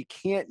it. So you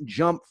can't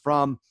jump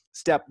from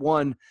step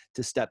 1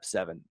 to step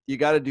 7. You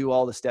got to do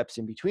all the steps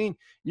in between.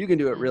 You can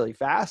do it really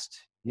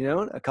fast,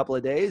 a couple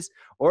of days,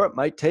 or it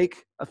might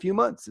take a few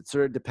months. It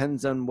sort of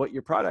depends on what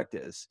your product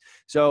is.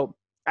 So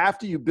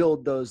after you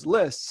build those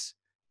lists,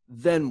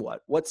 then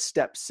what? What's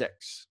step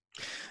 6?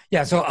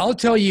 Yeah. So I'll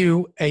tell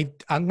you,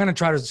 I'm going to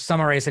try to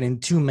summarize it in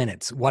 2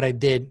 minutes, what I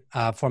did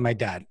for my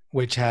dad,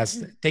 which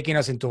has taken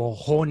us into a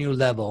whole new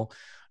level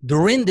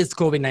during this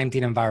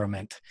COVID-19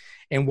 environment.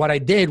 And what I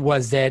did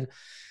was that,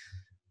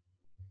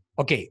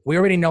 okay, we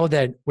already know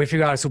that we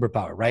figured out a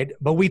superpower, right?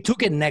 But we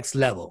took it next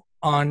level.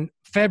 On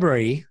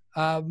February,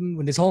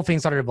 when this whole thing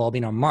started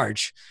evolving on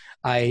March,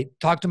 I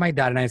talked to my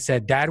dad and I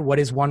said, Dad, what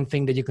is one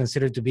thing that you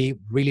consider to be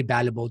really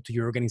valuable to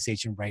your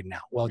organization right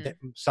now? Well,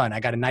 son, I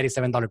got a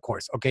 $97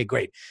 course. Okay,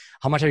 great.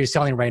 How much are you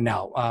selling right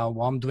now?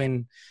 Well, I'm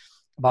doing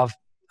about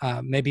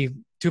maybe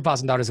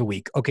 $2,000 a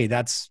week. Okay,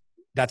 that's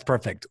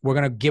perfect. We're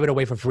going to give it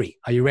away for free.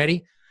 Are you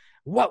ready?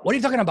 What are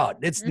you talking about?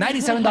 It's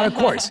 $97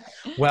 course.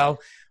 Well,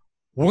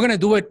 we're going to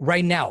do it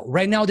right now.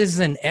 Right now, this is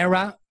an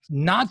era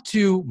not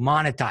to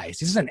monetize.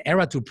 This is an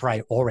era to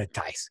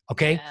prioritize.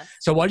 Okay. Yes.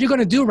 So what you're going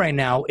to do right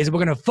now is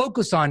we're going to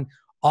focus on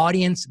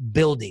audience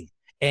building,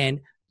 and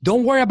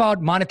don't worry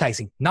about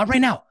monetizing. Not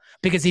right now.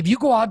 Because if you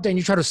go out there and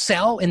you try to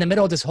sell in the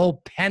middle of this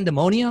whole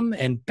pandemonium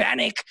and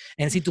panic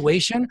and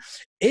situation,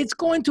 it's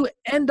going to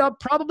end up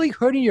probably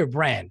hurting your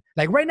brand.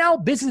 Like right now,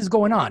 business is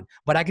going on.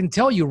 But I can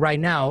tell you right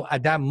now,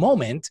 at that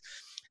moment,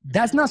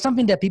 that's not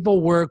something that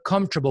people were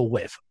comfortable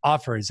with,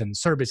 offers and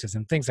services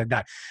and things like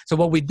that. So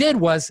what we did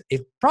was,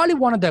 it's probably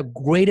one of the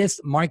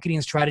greatest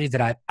marketing strategies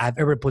that I've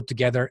ever put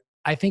together.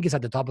 I think it's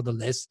at the top of the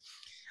list.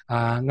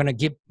 I'm going to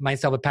give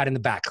myself a pat in the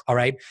back, all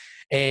right?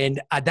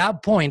 And at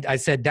that point, I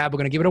said, Dad, we're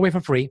going to give it away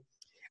for free.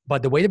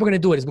 But the way that we're going to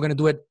do it is we're going to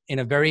do it in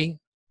a very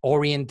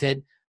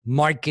oriented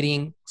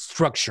marketing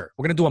structure.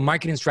 We're going to do a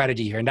marketing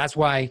strategy here. And that's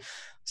why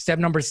step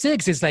number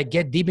 6 is like,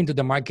 get deep into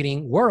the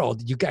marketing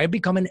world. You got to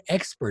become an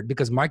expert,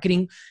 because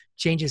marketing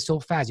changes so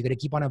fast. You got to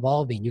keep on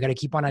evolving. You got to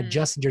keep on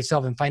adjusting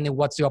yourself and finding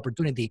what's the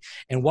opportunity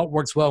and what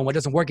works well and what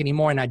doesn't work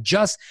anymore, and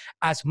adjust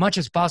as much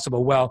as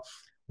possible. Well,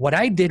 what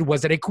I did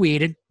was that I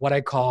created what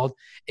I called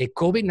a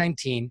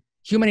COVID-19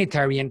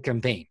 humanitarian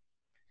campaign.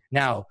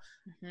 Now,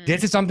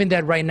 this is something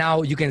that right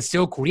now you can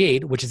still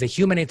create, which is a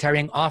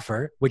humanitarian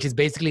offer, which is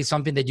basically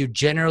something that you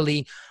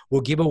generally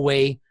will give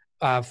away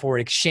for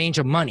exchange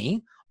of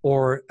money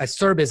or a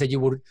service that you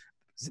would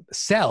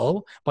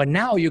sell, but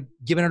now you're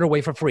giving it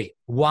away for free.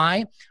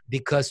 Why?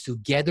 Because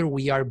together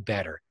we are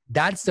better.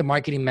 That's the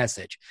marketing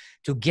message.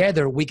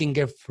 Together we can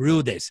get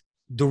through this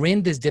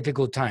during these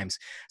difficult times.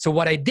 So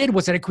what I did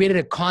was that I created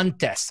a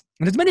contest.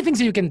 And there's many things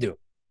that you can do.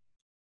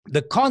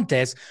 The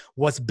contest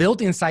was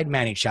built inside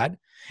ManyChat,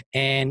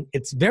 and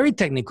it's very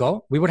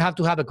technical. We would have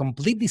to have a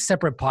completely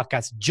separate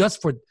podcast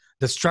just for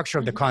the structure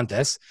of the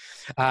contest.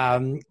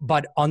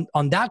 But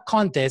on that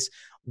contest,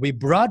 we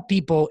brought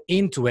people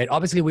into it.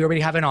 Obviously, we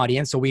already have an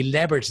audience, so we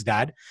leveraged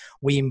that.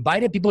 We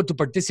invited people to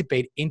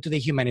participate into the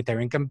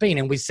humanitarian campaign.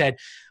 And we said,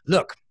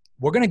 look,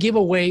 we're going to give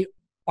away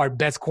our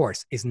best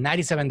course. It's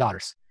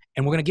 $97.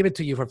 And we're going to give it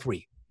to you for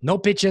free. No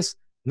pitches,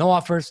 no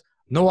offers,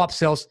 no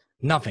upsells,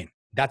 nothing.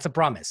 That's a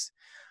promise.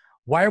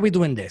 Why are we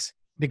doing this?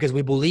 Because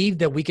we believe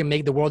that we can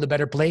make the world a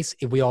better place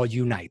if we all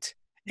unite.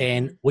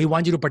 And we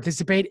want you to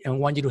participate and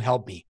want you to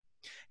help me.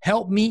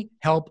 Help me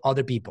help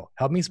other people.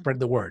 Help me spread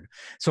the word.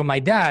 So my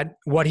dad,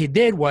 what he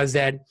did was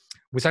that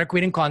we started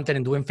creating content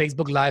and doing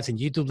Facebook Lives and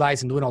YouTube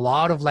Lives and doing a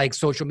lot of like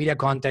social media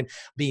content,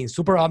 being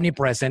super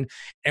omnipresent.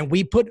 And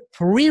we put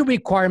 3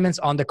 requirements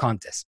on the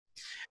contest.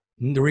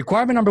 The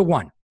requirement number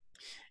 1,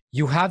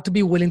 you have to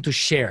be willing to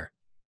share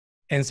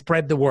and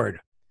spread the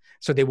word.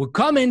 So they would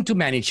come into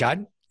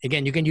ManyChat.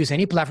 Again, you can use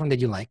any platform that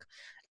you like.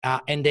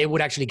 And they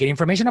would actually get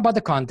information about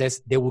the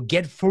contest. They will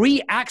get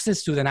free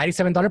access to the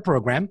 $97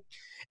 program.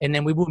 And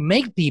then we will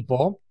make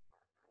people,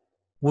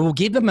 we will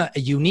give them a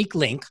unique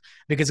link,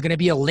 because it's going to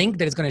be a link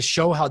that is going to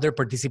show how they're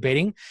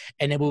participating.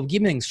 And then we'll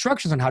give them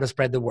instructions on how to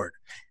spread the word.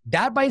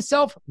 That by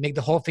itself make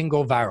the whole thing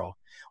go viral.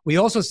 We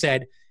also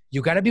said,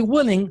 you got to be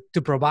willing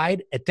to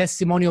provide a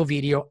testimonial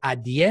video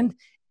at the end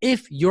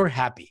if you're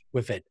happy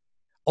with it.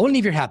 Only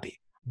if you're happy.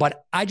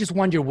 But I just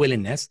want your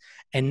willingness.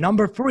 And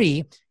number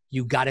 3,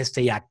 you got to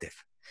stay active.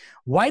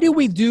 Why do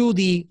we do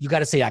you got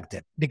to stay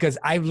active? Because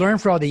I've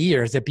learned throughout the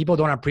years that people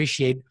don't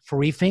appreciate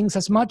free things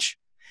as much.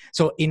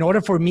 So in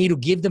order for me to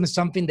give them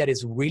something that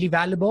is really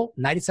valuable,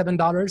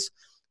 $97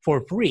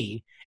 for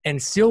free,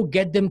 and still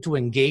get them to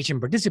engage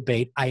and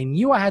participate, I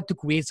knew I had to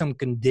create some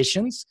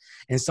conditions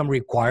and some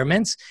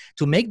requirements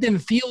to make them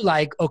feel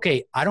like,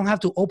 okay, I don't have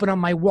to open up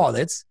my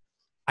wallets.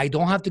 I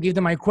don't have to give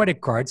them my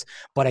credit cards,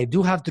 but I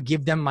do have to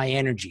give them my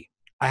energy.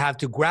 I have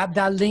to grab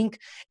that link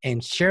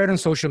and share it on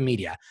social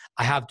media.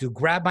 I have to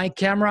grab my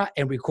camera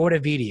and record a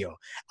video.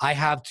 I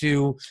have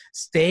to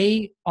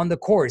stay on the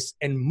course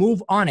and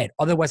move on it.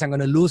 Otherwise, I'm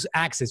going to lose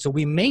access. So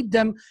we made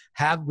them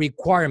have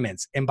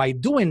requirements. And by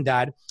doing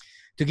that,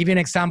 to give you an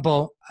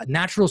example,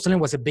 Natural Slim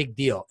was a big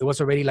deal. It was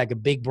already like a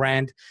big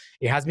brand.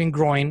 It has been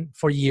growing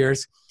for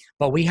years.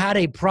 But we had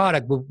a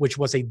product, which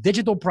was a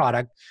digital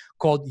product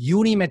called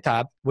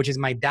𝗟𝗢𝗥𝗡, which is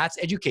my dad's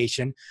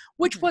education,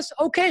 which was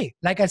okay.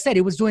 Like I said,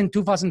 it was doing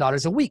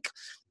 $2,000 a week,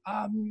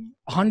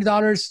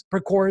 $100 per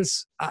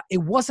course. It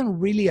wasn't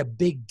really a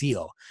big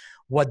deal.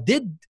 What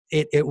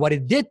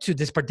it did to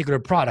this particular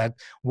product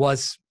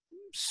was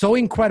so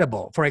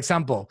incredible. For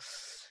example,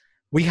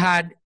 we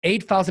had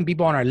 8,000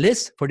 people on our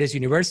list for this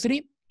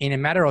university. In a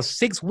matter of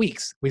 6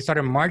 weeks, we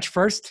started March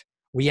 1st.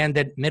 We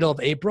ended middle of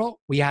April.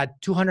 We had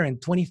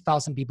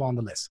 220,000 people on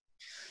the list.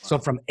 Wow. So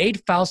from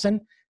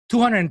 8,000,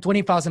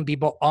 220,000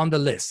 people on the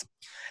list.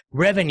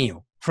 Revenue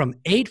from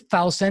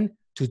 8,000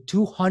 to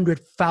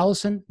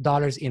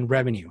 $200,000 in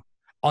revenue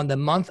on the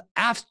month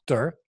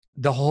after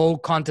the whole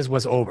contest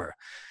was over.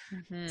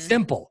 Mm-hmm.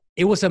 Simple.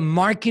 It was a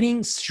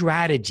marketing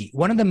strategy.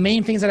 One of the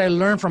main things that I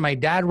learned from my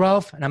dad,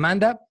 Ralph and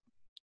Amanda,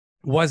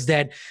 was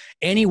that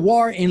any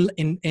war in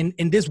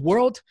this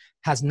world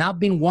has not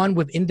been won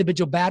with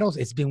individual battles.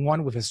 It's been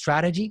won with a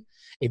strategy.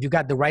 if you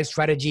got the right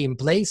strategy in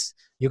place,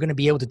 you're going to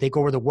be able to take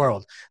over the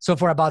world. So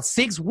for about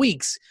 6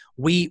 weeks,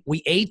 we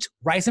ate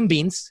rice and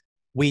beans.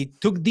 We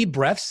took deep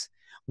breaths.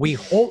 We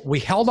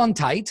held on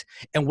tight,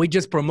 and we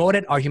just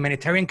promoted our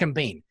humanitarian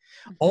campaign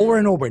over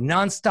and over,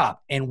 nonstop.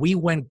 And we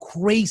went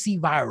crazy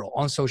viral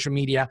on social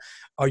media.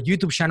 Our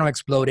YouTube channel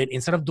exploded.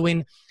 Instead of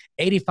doing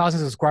 80,000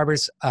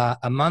 subscribers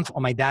a month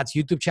on my dad's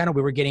YouTube channel,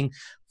 we were getting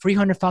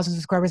 300,000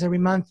 subscribers every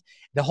month.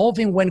 The whole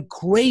thing went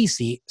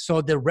crazy.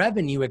 So the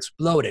revenue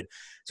exploded.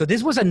 So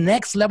this was a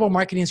next level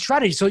marketing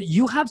strategy. So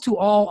you have to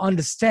all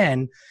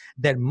understand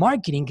that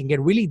marketing can get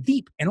really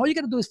deep. And all you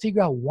got to do is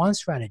figure out one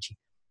strategy,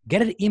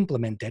 get it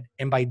implemented.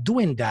 And by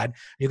doing that,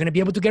 you're going to be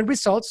able to get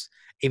results.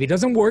 If it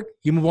doesn't work,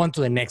 you move on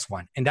to the next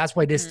one. And that's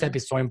why this step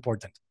is so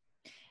important.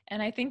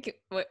 And I think,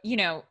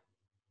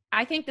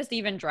 I think this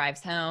even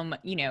drives home,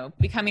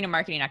 becoming a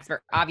marketing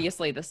expert.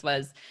 Obviously, this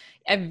was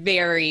a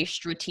very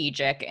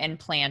strategic and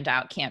planned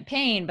out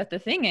campaign. But the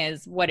thing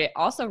is, what it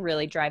also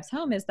really drives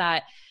home is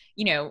that,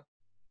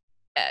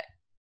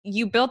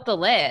 you built the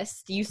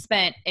list, you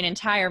spent an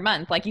entire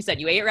month, like you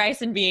said, you ate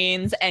rice and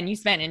beans, and you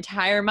spent an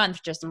entire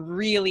month just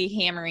really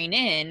hammering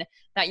in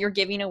that you're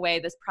giving away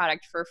this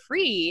product for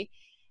free.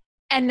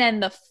 And then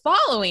the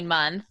following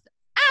month,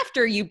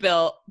 after you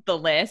built the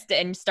list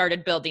and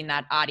started building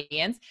that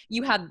audience,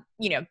 you had,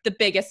 the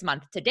biggest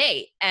month to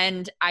date.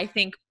 And I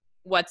think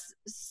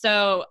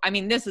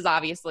this is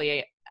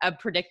obviously a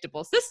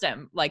predictable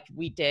system. Like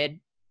we did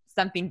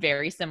something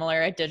very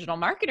similar at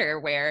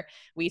DigitalMarketer, where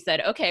we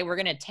said, okay, we're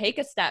going to take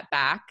a step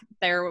back.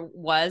 There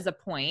was a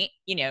point,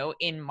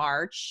 in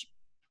March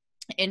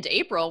into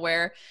April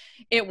where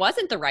it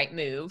wasn't the right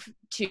move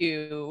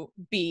to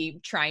be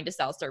trying to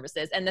sell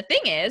services. And the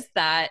thing is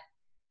that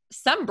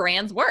some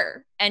brands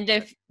were. And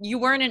if you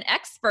weren't an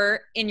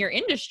expert in your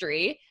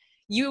industry,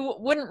 you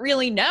wouldn't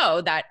really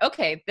know that,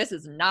 okay, this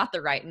is not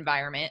the right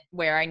environment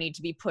where I need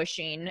to be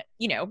pushing,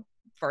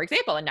 for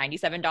example, a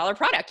 $97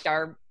 product.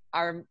 Our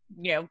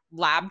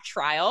lab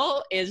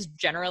trial is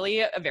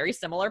generally a very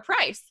similar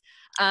price.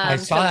 I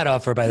saw that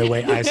offer, by the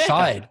way. I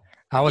saw it.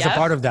 I was a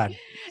part of that.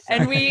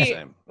 And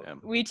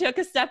we took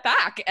a step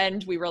back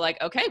and we were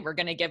like, okay, we're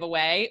going to give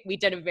away. We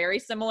did a very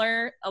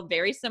similar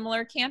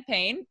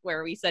campaign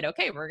where we said,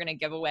 okay, we're going to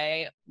give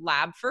away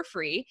lab for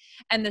free.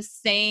 And the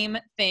same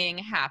thing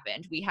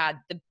happened. We had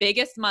the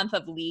biggest month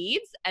of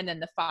leads. And then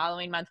the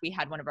following month, we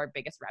had one of our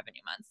biggest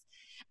revenue months.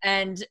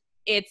 And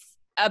it's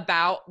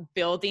about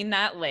building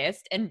that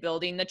list and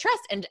building the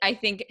trust. And I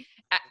think,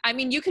 I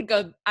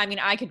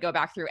could go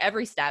back through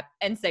every step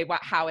and say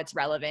how it's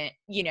relevant.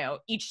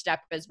 Each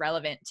step is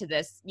relevant to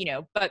this,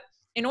 but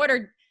in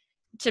order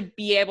to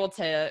be able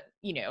to,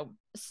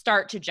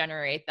 start to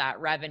generate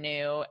that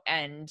revenue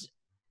and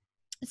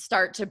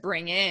start to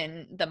bring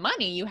in the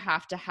money, you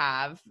have to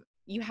have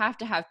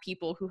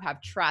people who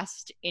have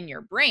trust in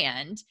your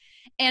brand,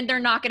 and they're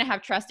not going to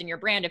have trust in your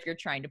brand if you're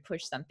trying to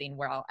push something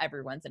while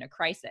everyone's in a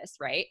crisis,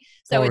 right?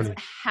 So It's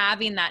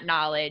having that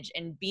knowledge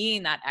and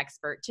being that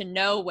expert to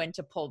know when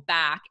to pull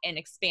back and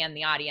expand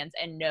the audience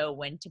and know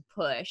when to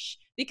push,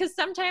 because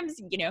sometimes,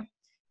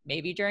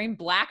 maybe during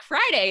Black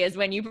Friday is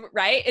when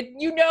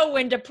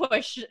when to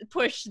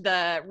push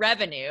the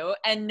revenue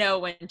and know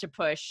when to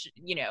push,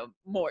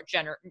 more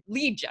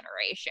lead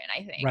generation,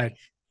 I think. Right.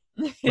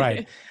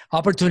 Right.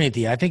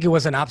 Opportunity. I think it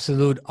was an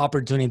absolute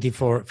opportunity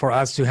for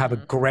us to have a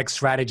correct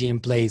strategy in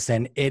place.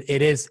 And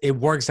it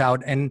works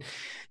out. And,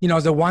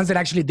 the ones that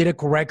actually did it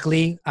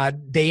correctly,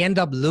 they end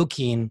up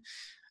looking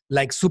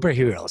like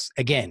superheroes.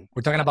 Again,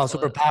 we're talking about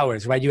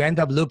superpowers, right? You end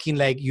up looking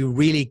like you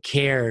really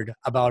cared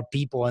about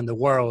people in the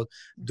world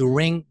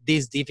during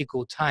these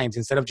difficult times.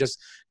 Instead of just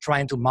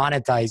trying to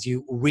monetize,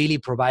 you really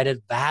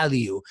provided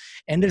value.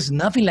 And there's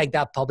nothing like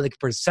that public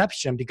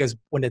perception, because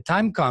when the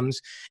time comes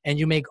and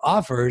you make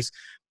offers,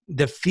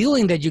 the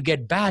feeling that you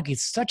get back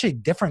is such a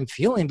different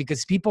feeling,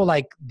 because people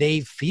they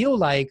feel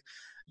like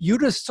you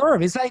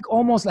deserve. It's like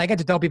almost like I had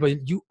to tell people,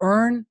 you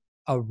earn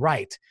a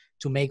right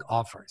to make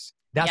offers.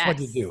 That's what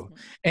you do.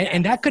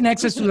 And that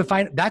connects us to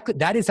the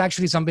that is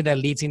actually something that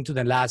leads into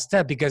the last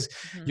step, because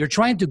you're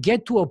trying to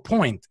get to a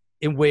point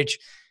in which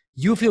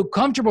you feel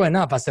comfortable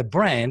enough as a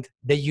brand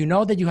that you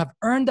know that you have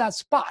earned that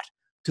spot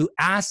to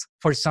ask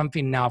for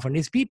something now from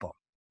these people.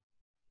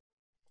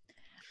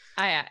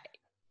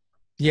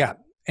 Yeah.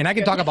 And I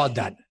can talk about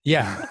that.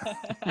 Yeah.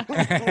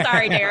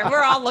 Sorry, Darren.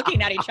 We're all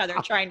looking at each other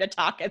trying to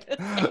talk at the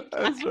same time.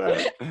 That's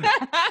right.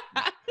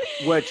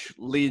 Which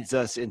leads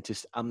us into,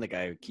 I'm the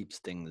guy who keeps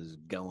things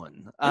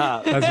going.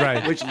 That's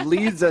right. Which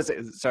leads us,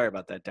 sorry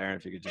about that, Darren,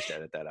 if you could just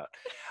edit that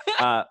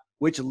out.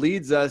 Which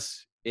leads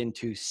us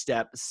into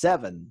step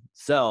 7.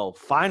 So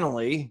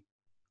finally,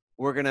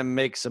 we're going to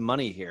make some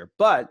money here.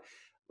 But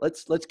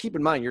let's keep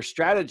in mind, your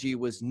strategy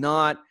was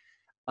not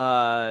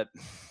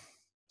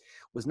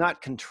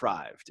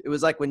contrived. It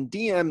was like when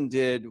DM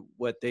did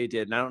what they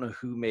did, and I don't know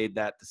who made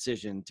that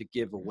decision to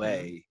give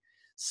away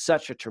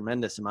such a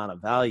tremendous amount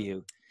of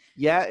value.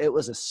 yeah, it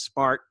was a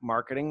smart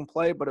marketing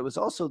play, but it was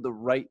also the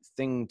right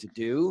thing to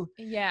do.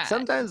 Yeah.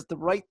 Sometimes the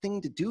right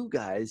thing to do,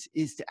 guys,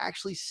 is to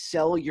actually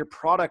sell your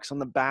products on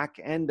the back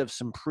end of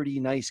some pretty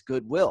nice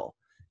goodwill,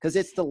 because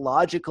it's the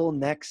logical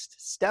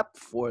next step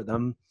for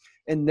them,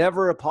 and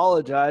never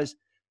apologize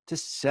to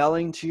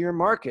selling to your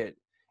market.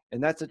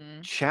 And that's a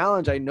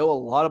challenge I know a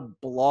lot of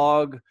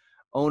blog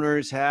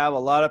owners have, a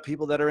lot of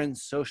people that are in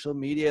social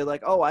media,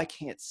 like, oh, I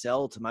can't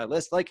sell to my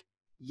list. Like,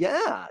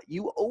 yeah,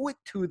 you owe it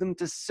to them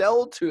to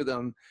sell to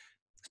them,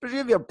 especially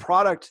if you have a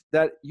product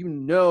that you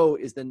know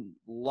is the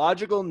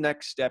logical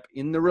next step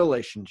in the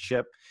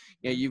relationship.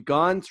 You know, you've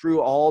gone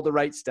through all the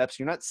right steps.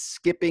 You're not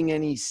skipping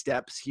any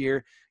steps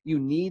here. You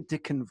need to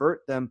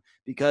convert them,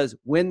 because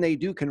when they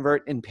do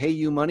convert and pay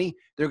you money,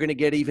 they're going to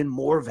get even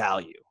more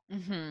value.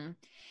 Mm-hmm.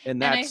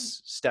 And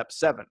that's step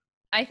 7.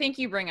 I think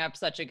you bring up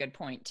such a good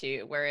point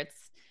too, where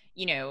it's,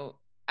 you know,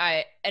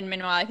 and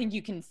Manuel, I think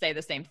you can say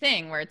the same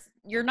thing, where it's,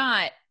 you're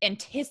not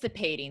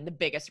anticipating the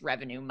biggest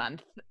revenue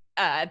month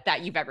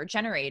that you've ever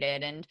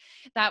generated. And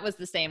that was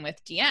the same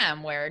with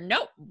DM, where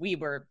nope, we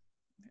were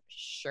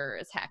sure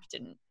as heck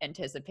didn't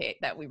anticipate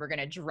that we were going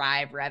to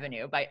drive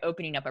revenue by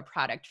opening up a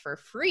product for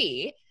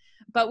free.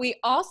 But we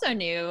also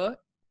knew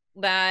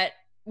that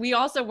we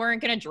also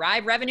weren't going to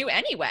drive revenue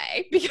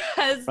anyway,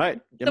 because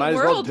the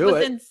world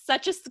was in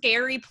such a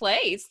scary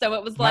place. So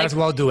it was like, might as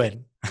well do it.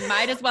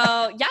 Might as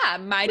well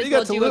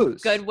do a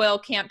goodwill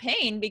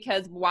campaign,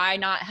 because why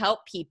not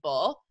help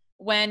people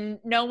when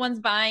no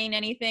one's buying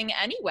anything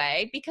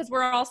anyway? Because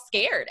we're all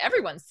scared.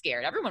 Everyone's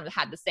scared. Everyone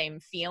had the same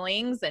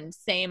feelings and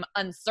same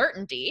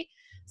uncertainty.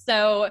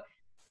 So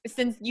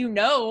since you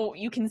know,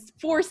 you can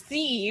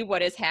foresee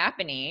what is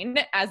happening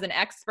as an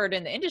expert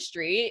in the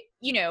industry,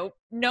 you know,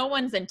 no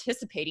one's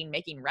anticipating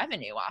making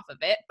revenue off of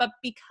it. But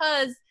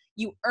because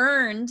you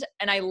earned,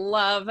 and I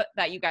love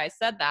that you guys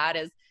said that,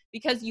 is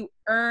because you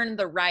earn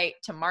the right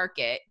to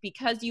market,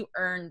 because you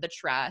earn the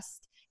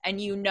trust, and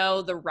you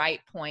know the right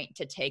point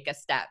to take a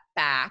step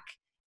back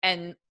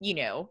and, you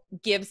know,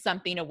 give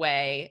something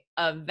away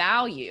of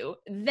value,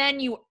 then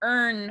you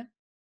earn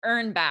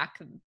back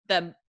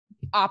the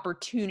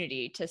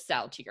opportunity to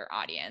sell to your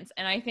audience.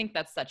 And I think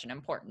that's such an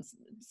important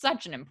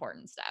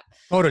step.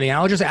 Totally. And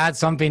I'll just add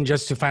something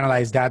just to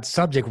finalize that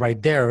subject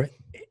right there.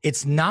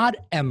 It's not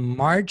a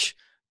March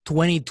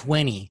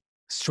 2020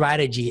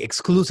 strategy,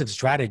 exclusive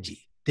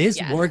strategy. This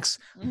works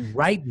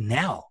right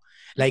now.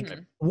 Like,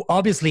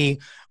 obviously,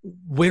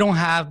 we don't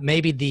have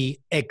maybe the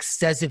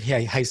excessive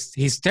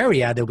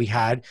hysteria that we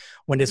had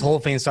when this whole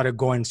thing started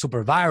going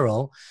super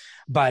viral,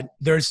 but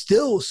there's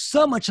still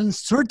so much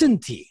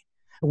uncertainty.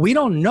 We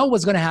don't know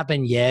what's going to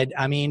happen yet.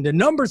 I mean, the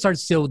numbers are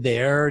still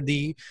there.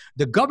 The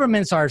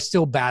governments are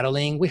still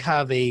battling. We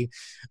have a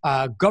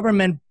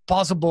government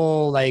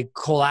possible like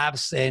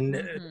collapse.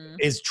 And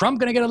is Trump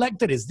going to get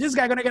elected? Is this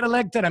guy going to get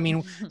elected? I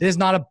mean, this is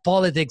not a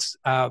politics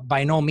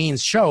by no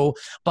means show,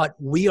 but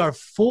we are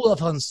full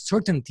of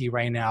uncertainty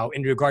right now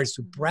in regards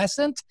to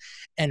present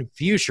and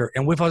future.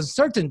 And with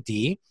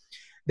uncertainty,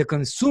 the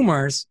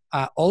consumers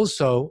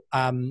also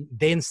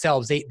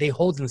themselves, they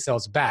hold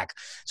themselves back.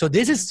 So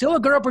this is still a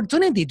good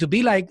opportunity to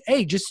be like,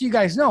 hey, just so you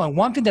guys know. And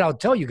one thing that I'll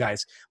tell you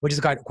guys, which is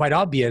quite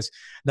obvious,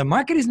 the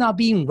market is not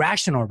being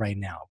rational right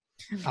now.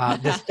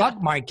 The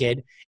stock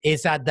market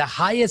is at the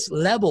highest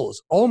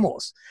levels,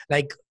 almost.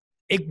 Like,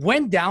 it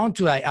went down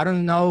to, I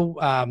don't know,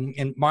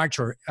 in March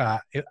or I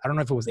don't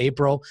know if it was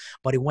April,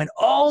 but it went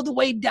all the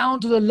way down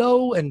to the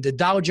low, and the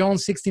Dow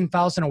Jones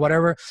 16,000 or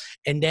whatever,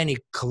 and then it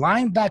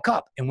climbed back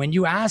up. And when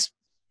you ask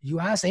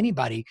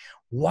anybody,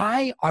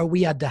 why are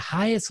we at the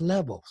highest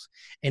levels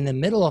in the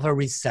middle of a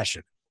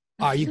recession?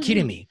 Are you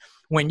kidding me?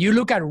 When you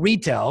look at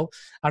retail,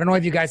 I don't know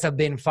if you guys have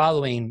been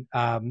following,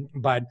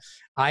 but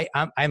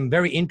I'm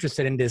very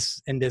interested in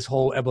this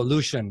whole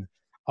evolution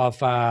of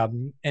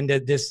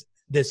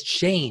this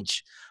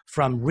change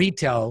from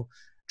retail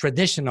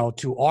traditional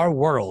to our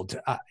world.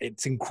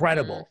 It's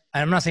incredible.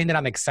 And I'm not saying that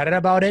I'm excited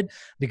about it,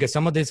 because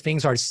some of these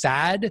things are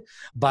sad,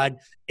 but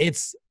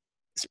it's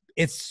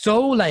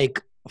so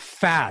like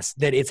fast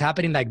that it's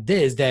happening like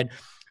this, that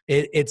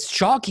it's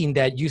shocking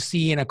that you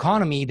see an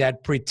economy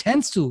that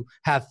pretends to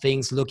have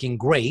things looking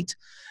great.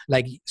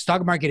 Like,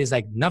 stock market is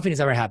like nothing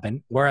has ever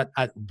happened. We're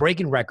at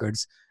breaking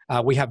records.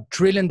 We have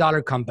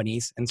trillion-dollar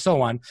companies and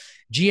so on.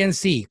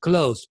 GNC,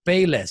 closed,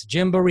 Payless,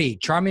 Gymboree,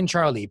 Charming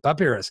Charlie,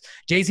 Papyrus,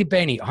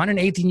 JCPenney,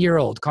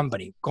 118-year-old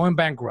company, going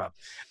bankrupt.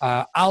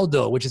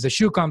 Aldo, which is a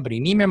shoe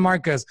company. Neiman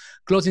Marcus,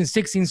 closing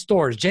 16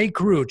 stores. J.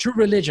 Crew, True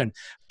Religion,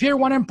 Pier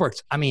 1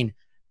 Imports. I mean,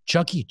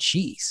 Chuck E.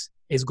 Cheese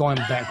is going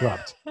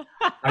bankrupt.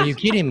 Are you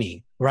kidding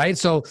me? Right?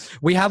 So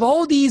we have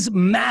all these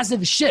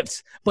massive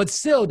shifts, but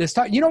still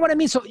you know what I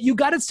mean? So you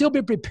got to still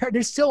be prepared.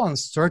 There's still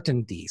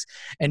uncertainties.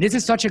 And this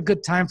is such a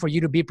good time for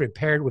you to be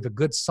prepared with a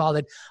good,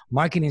 solid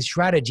marketing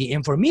strategy.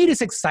 And for me, it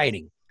is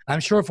exciting.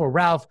 I'm sure for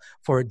Ralph,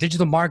 for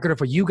DigitalMarketer,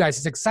 for you guys,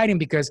 it's exciting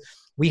because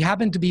we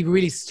happen to be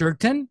really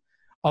certain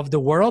of the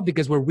world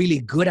because we're really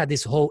good at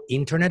this whole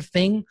internet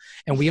thing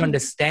and we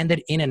understand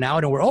it in and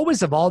out and we're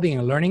always evolving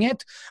and learning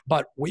it,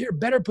 but we're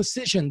better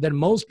positioned than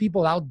most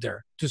people out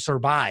there to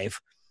survive,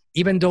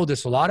 even though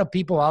there's a lot of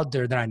people out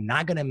there that are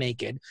not going to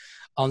make it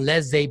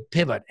unless they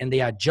pivot and they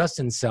adjust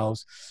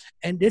themselves.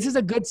 And this is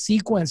a good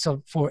sequence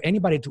for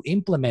anybody to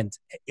implement,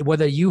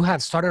 whether you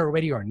have started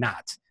already or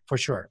not, for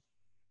sure.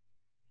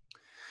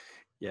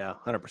 Yeah,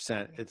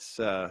 100%. It's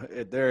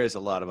there is a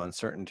lot of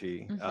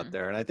uncertainty out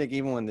there, and I think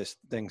even when this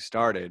thing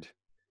started,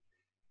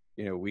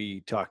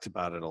 we talked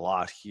about it a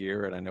lot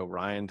here, and I know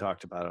Ryan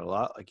talked about it a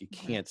lot. Like, you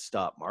can't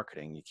stop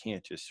marketing. You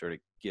can't just sort of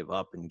give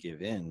up and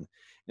give in, and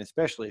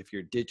especially if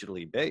you're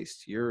digitally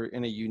based, you're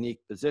in a unique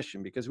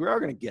position because we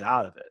are going to get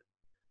out of it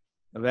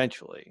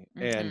eventually.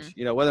 And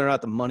whether or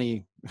not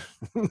the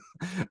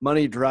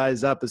money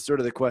dries up is sort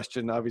of the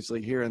question,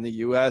 obviously, here in the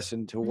US,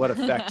 and to what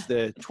effect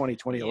the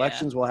 2020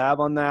 elections will have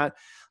on that.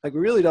 Like, we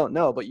really don't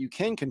know, but you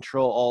can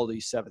control all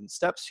these 7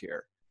 steps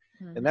here.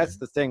 And that's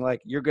the thing.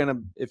 Like,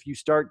 if you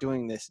start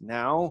doing this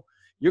now,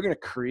 you're going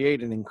to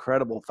create an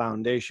incredible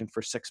foundation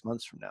for 6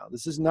 months from now.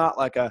 This is not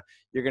like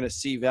you're going to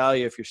see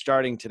value if you're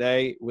starting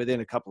today within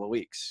a couple of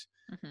weeks.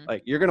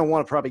 Like, you're going to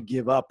want to probably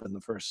give up in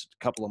the first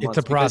couple of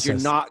months because you're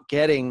not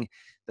getting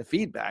the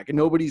feedback and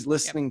nobody's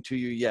listening to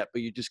you yet,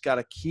 but you just got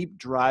to keep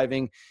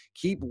driving,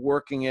 keep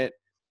working it,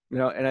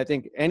 and I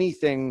think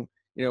anything,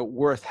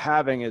 worth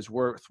having is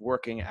worth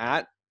working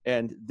at.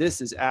 And this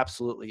is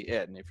absolutely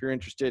it. And if you're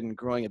interested in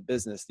growing a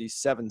business, these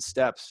 7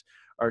 steps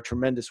are a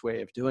tremendous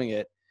way of doing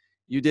it.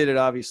 You did it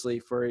obviously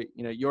for,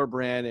 your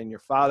brand and your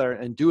father,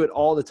 and do it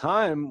all the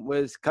time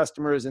with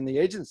customers in the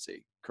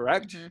agency.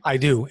 Correct? I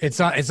do. It's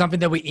something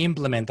that we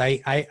implement.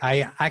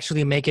 I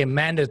actually make it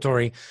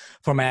mandatory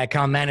for my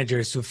account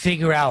managers to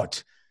figure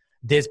out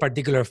this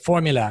particular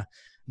formula,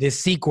 this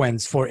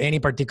sequence for any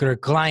particular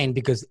client,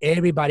 because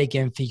everybody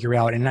can figure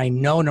out. And I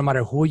know no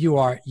matter who you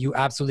are, you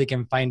absolutely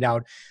can find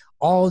out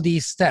all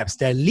these steps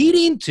that lead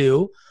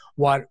into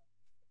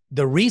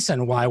the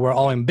reason why we're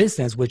all in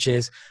business, which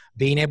is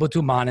being able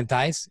to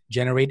monetize,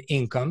 generate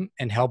income,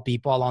 and help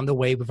people along the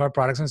way with our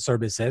products and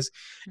services,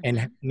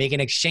 and make an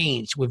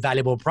exchange with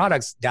valuable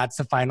products. That's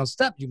the final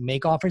step. You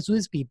make offers to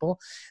these people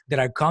that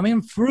are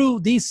coming through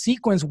these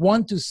sequence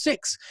 1 to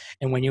 6.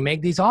 And when you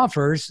make these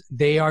offers,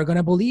 they are going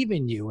to believe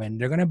in you and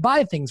they're going to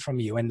buy things from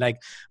you. And like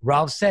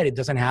Ralph said, it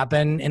doesn't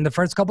happen in the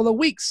first couple of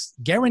weeks.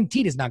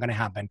 Guaranteed it's not going to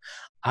happen.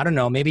 I don't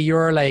know, maybe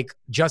you're like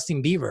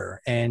Justin Bieber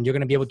and you're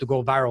going to be able to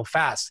go viral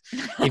fast.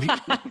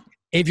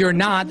 If you're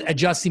not a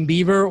Justin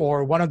Bieber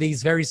or one of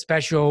these very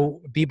special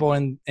people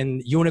in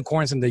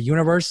unicorns in the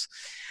universe,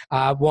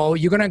 well,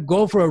 you're going to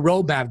go for a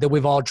roadmap that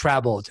we've all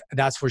traveled.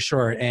 That's for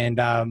sure.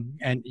 And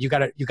you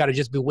gotta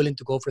just be willing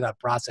to go for that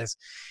process,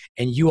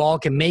 and you all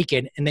can make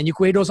it. And then you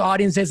create those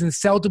audiences and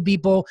sell to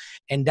people,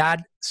 and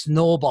that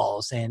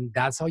snowballs. And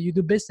that's how you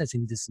do business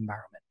in this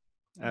environment.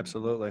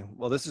 Absolutely.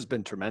 Well, this has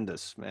been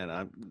tremendous, man.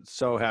 I'm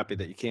so happy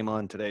that you came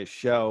on today's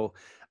show.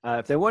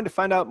 If they wanted to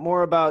find out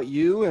more about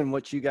you and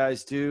what you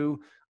guys do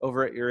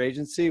over at your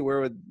agency,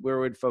 where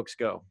would folks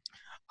go?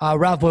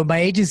 Ralph, well, my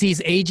agency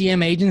is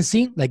AGM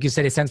Agency. Like you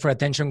said, it stands for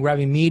Attention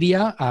Grabbing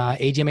Media,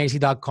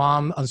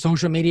 agmagency.com on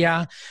social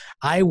media.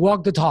 I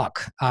walk the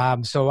talk.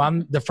 So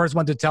I'm the first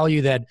one to tell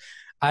you that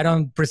I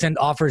don't present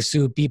offers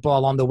to people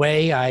along the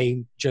way.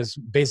 I just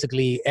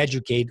basically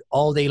educate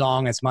all day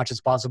long as much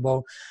as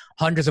possible,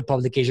 hundreds of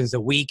publications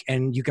a week.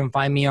 And you can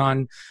find me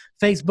on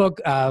Facebook,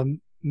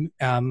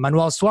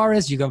 Manuel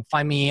Suarez. You can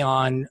find me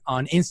on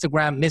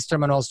Instagram, Mr.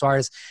 Manuel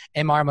Suarez,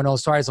 Mr. Manuel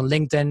Suarez, on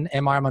LinkedIn,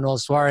 Mr. Manuel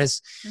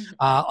Suarez,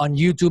 on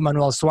YouTube,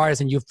 Manuel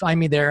Suarez, and you find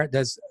me there.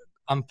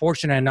 I'm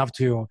fortunate enough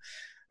to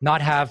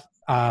not have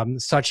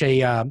such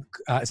a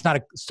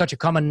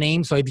common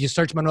name. So if you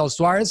search Manuel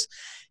Suarez,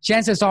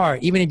 chances are,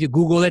 even if you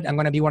Google it, I'm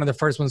going to be one of the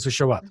first ones to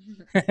show up.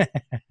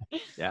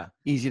 Yeah,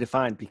 easy to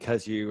find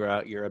because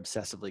you're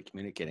obsessively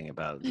communicating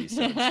about these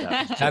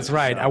steps. That's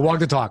right. So, I walk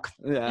the talk.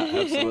 Yeah,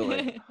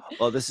 absolutely.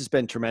 Well, this has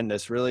been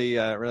tremendous. Really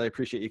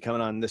appreciate you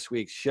coming on this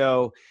week's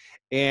show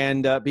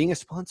and being a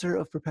sponsor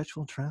of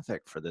Perpetual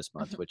Traffic for this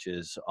month, which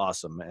is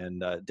awesome.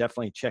 And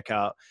definitely check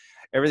out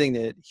everything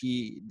that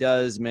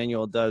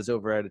Manuel does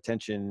over at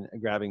Attention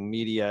Grabbing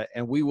Media.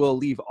 And we will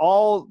leave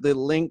all the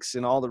links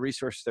and all the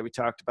resources that we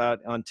talked about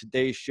on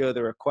today's show.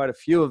 There are quite a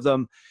few of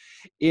them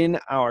in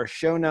our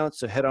show notes.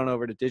 So head on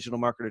over to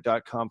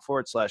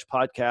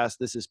digitalmarketer.com/podcast.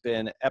 This has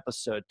been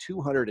episode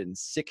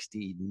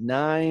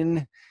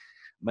 269.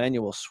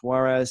 Manuel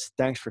Suarez,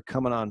 thanks for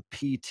coming on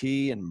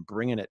PT and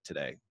bringing it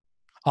today.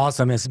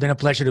 Awesome. It's been a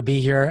pleasure to be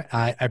here.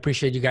 I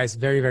appreciate you guys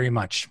very, very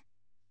much.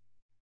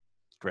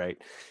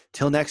 Great.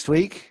 Till next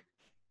week,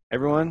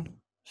 everyone,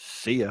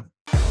 see ya.